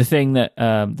 But the thing that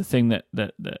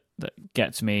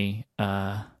gets me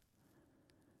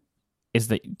is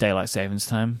the daylight savings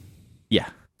time. Yeah,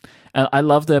 and I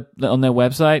love that on their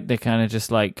website they kind of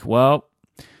just like, well,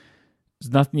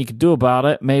 there's nothing you can do about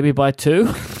it. Maybe buy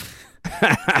 2.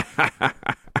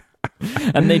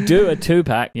 And they do a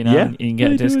 2-pack. You can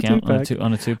get a discount on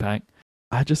a 2-pack.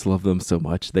 I just love them so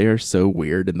much. They are so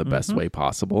weird in the best way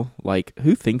possible. Like,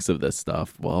 who thinks of this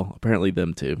stuff? Well, apparently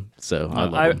them too. So I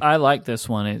love them. I like this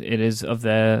one. It is of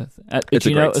their... It's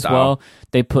a great as style. well,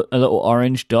 they put a little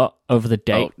orange dot over the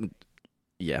date. Oh,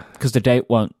 yeah. Because the date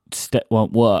won't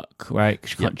work, right?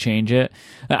 Because you can't change it.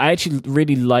 I actually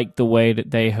really like the way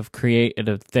that they have created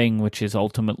a thing which is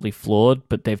ultimately flawed,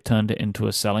 but they've turned it into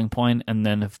a selling point and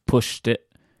then have pushed it,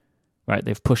 right?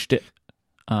 They've pushed it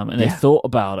And they thought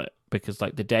about it because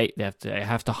like the date, they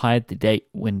have to hide the date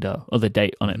window or the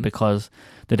date on it because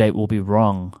the date will be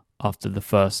wrong after the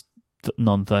first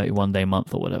non-31 day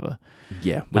month or whatever.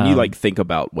 Yeah, when you like think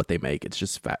about what they make, it's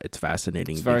just it's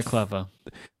fascinating. It's very clever.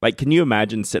 Like, can you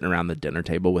imagine sitting around the dinner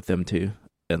table with them too,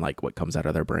 and like what comes out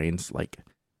of their brains? Like,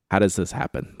 how does this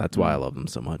happen? That's why I love them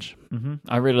so much. Mm-hmm.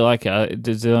 I really like it.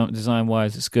 Design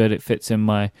wise, it's good. It fits in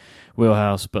my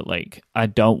wheelhouse, but like, I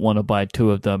don't want to buy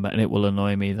two of them, and it will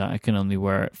annoy me that I can only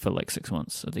wear it for like 6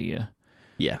 months of the year.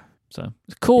 Yeah. So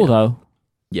it's cool though.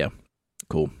 Yeah.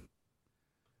 Cool.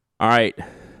 All right.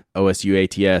 OSU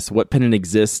ATS, what pen in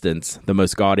existence, the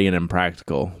most gaudy and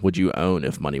impractical, would you own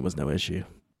if money was no issue?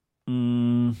 I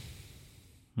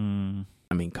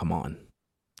mean, come on.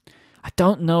 I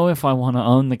don't know if I want to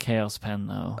own the Chaos Pen,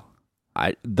 though.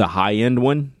 The high-end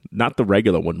one, not the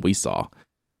regular one we saw.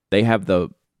 They have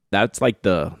that's like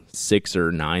the $6,000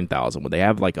 or $9,000 one. They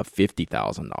have like a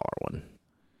 $50,000 one,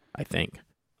 I think.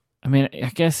 I mean,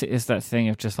 I guess it is that thing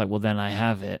of just like, well, then I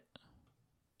have it.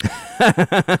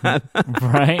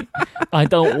 Right? I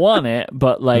don't want it,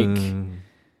 but like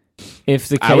if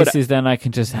the case is then I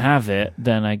can just have it,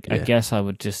 then I guess I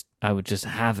would just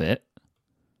have it.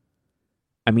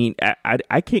 I mean,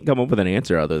 I can't come up with an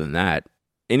answer other than that.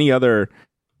 Any other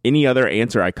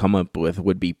answer I come up with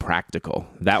would be practical.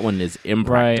 That one is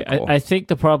impractical. Right. I think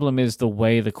the problem is the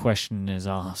way the question is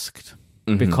asked,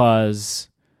 because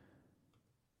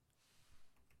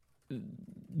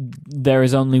there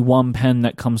is only one pen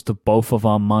that comes to both of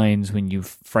our minds when you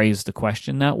phrase the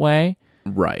question that way.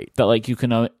 Right. That like you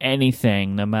can own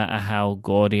anything, no matter how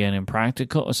gaudy and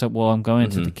impractical. So, well, I'm going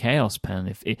to the Chaos Pen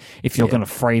if you're going to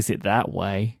phrase it that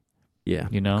way. Yeah,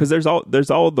 you know, because there's all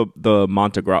the the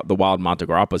wild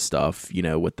Montegrappa stuff, you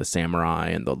know, with the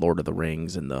Samurai and the Lord of the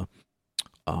Rings and the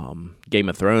Game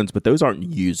of Thrones, but those aren't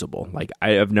usable. Like, I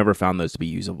have never found those to be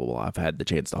usable. I've had the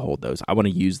chance to hold those. I want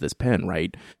to use this pen,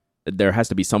 right? There has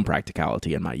to be some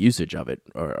practicality in my usage of it,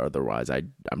 or otherwise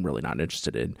I'm really not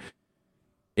interested in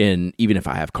even if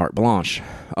I have carte blanche.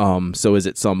 So is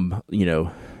it some, you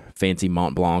know, fancy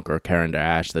Mont Blanc or Caran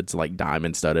d'Ache that's like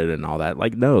diamond studded and all that?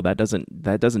 Like, no, that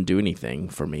doesn't do anything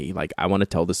for me. Like, I want to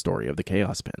tell the story of the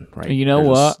Chaos Pen, right? You know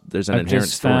what? There's an inherent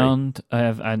story. I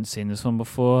hadn't seen this one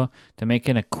before. They're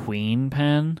making a Queen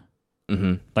pen,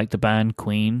 like the band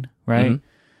Queen, right?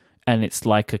 And it's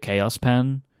like a Chaos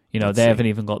Pen. You know, they haven't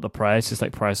even got the price. It's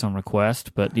like price on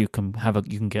request, but you can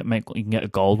get a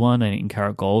gold one and an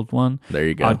 18-karat gold one. There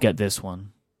you go. I'd get this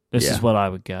one. This is what I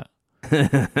would get.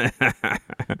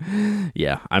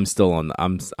 Yeah, I'm still on.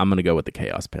 I'm gonna go with the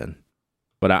Chaos Pen,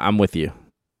 but I'm with you.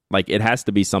 Like, it has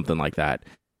to be something like that.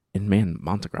 And man,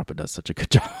 Montegrappa does such a good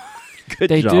job.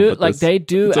 They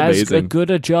do as good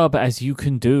a job as you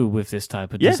can do with this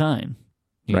type of design.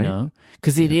 You know,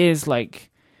 because it is like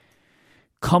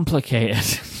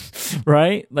complicated.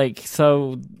 Right? Like,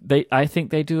 so I think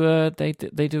they do a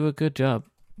good job.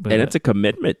 And it's a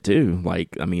commitment too.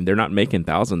 Like, I mean, they're not making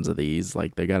thousands of these.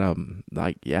 Like, they gotta,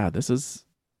 like, yeah, it's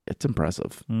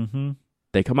impressive.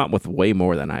 They come out with way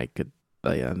more than I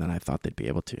thought they'd be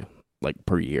able to, like,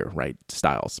 per year, right?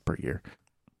 Styles per year.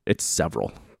 It's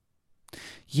several.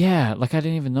 Yeah, like I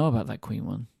didn't even know about that Queen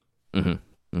one.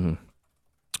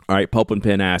 All right, Pulp and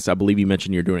Pen asks, I believe you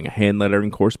mentioned you're doing a hand lettering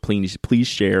course. Please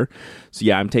share. So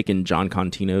yeah, I'm taking John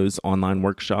Contino's online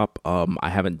workshop. I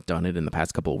haven't done it in the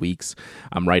past couple of weeks.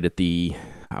 I'm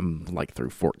like through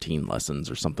 14 lessons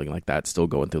or something like that, still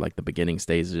going through like the beginning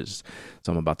stages.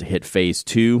 So I'm about to hit phase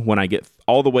 2. When I get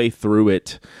all the way through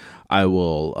it, I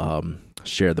will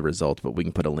share the results, but we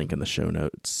can put a link in the show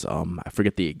notes. I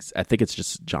forget I think it's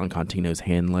just John Contino's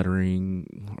hand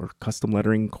lettering or custom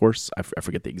lettering course. I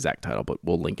forget the exact title, but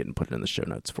we'll link it and put it in the show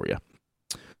notes for you.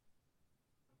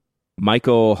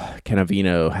 Michael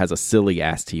Canavino has a silly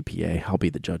ass TPA. I'll be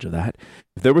the judge of that.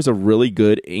 If there was a really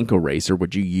good ink eraser,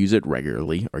 would you use it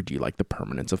regularly, or do you like the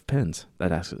permanence of pens?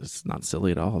 It's not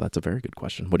silly at all. That's a very good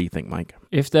question. What do you think, Mike?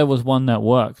 If there was one that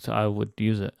worked, I would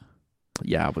use it.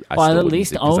 Yeah, I'd at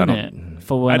least own it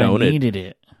for when I needed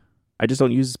it. I just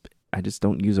don't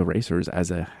use erasers as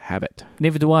a habit.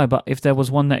 Neither do I. But if there was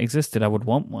one that existed, I would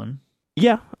want one.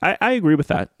 Yeah, I agree with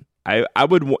that. I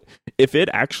would if it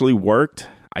actually worked.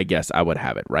 I guess I would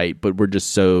have it, right? But we're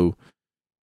just so,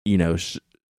 you know,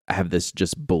 I have this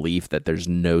just belief that there's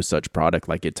no such product.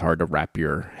 Like, it's hard to wrap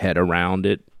your head around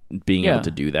it being able to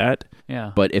do that.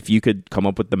 Yeah. But if you could come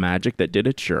up with the magic that did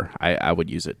it, sure, I would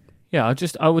use it. Yeah,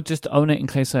 I would just own it in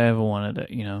case I ever wanted it,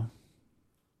 you know.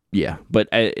 Yeah, but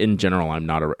in general, I'm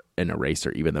not an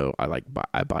eraser, even though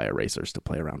I buy erasers to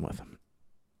play around with.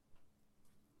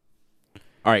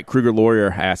 All right, Kruger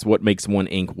Lawyer asks, what makes one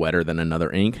ink wetter than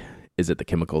another ink? Is it the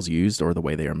chemicals used or the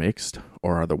way they are mixed?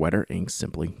 Or are the wetter inks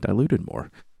simply diluted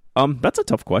more? That's a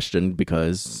tough question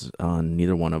because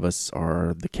neither one of us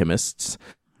are the chemists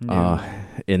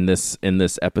in this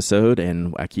episode,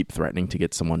 and I keep threatening to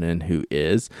get someone in who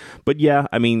is. But yeah,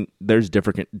 I mean, there's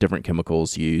different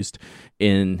chemicals used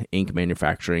in ink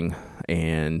manufacturing,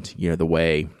 and the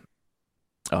way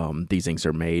these inks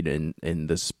are made and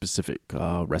the specific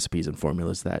recipes and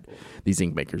formulas that these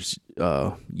ink makers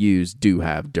use do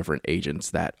have different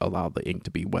agents that allow the ink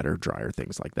to be wetter, drier,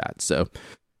 things like that. So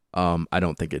I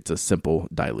don't think it's a simple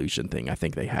dilution thing. I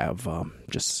think they have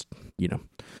just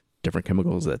different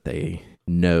chemicals that they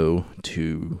know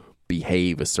to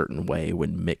behave a certain way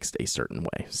when mixed a certain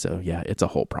way. So yeah, it's a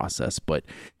whole process, but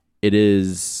it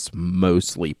is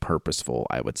mostly purposeful,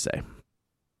 I would say.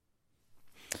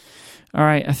 All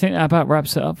right, I think that about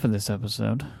wraps it up for this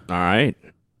episode. All right.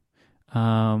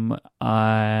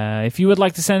 If you would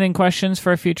like to send in questions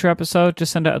for a future episode,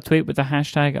 just send out a tweet with the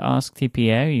hashtag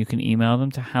AskTPA. You can email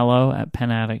them to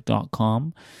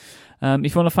hello@penaddict.com.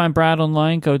 If you want to find Brad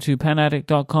online, go to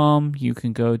penaddict.com. You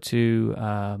can go to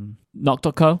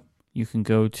knock.co. You can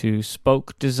go to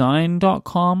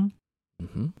spokedesign.com.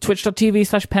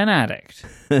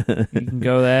 Twitch.tv/penaddict. You can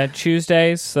go there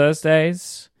Tuesdays,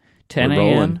 Thursdays, 10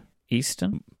 a.m.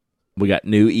 Eastern. We got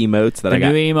new emotes that the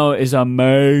new emote is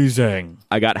amazing.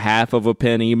 I got half of a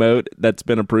pen emote that's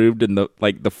been approved, and the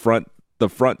front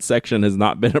section has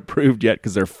not been approved yet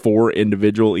because they're 4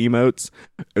 individual emotes.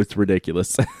 It's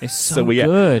ridiculous. It's so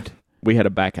good. We had a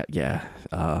back. Yeah,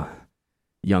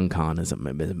 Young Khan is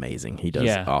amazing. He does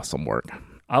awesome work.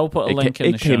 I will put a link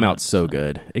in the show notes. It came out so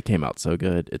good. It came out so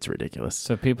good. It's ridiculous.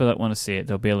 So people that want to see it,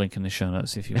 there'll be a link in the show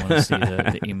notes if you want to see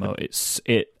the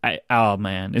emote. Oh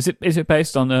man, is it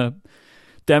based on the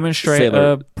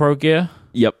Demonstrator Pro Gear?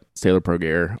 Yep, Sailor Pro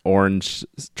Gear, orange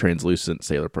translucent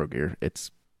Sailor Pro Gear.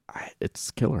 It's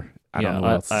killer. I don't know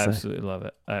what else to say. Absolutely love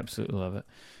it. I absolutely love it.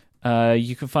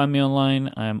 You can find me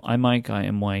online. I'm Mike,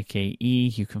 IMYKE.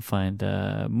 You can find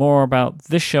more about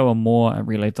this show and more at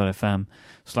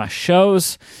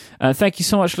relay.fm/shows. Thank you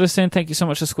so much for listening. Thank you so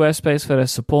much to Squarespace for their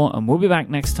support, and we'll be back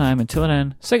next time. Until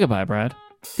then, say goodbye, Brad.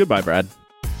 Goodbye, Brad.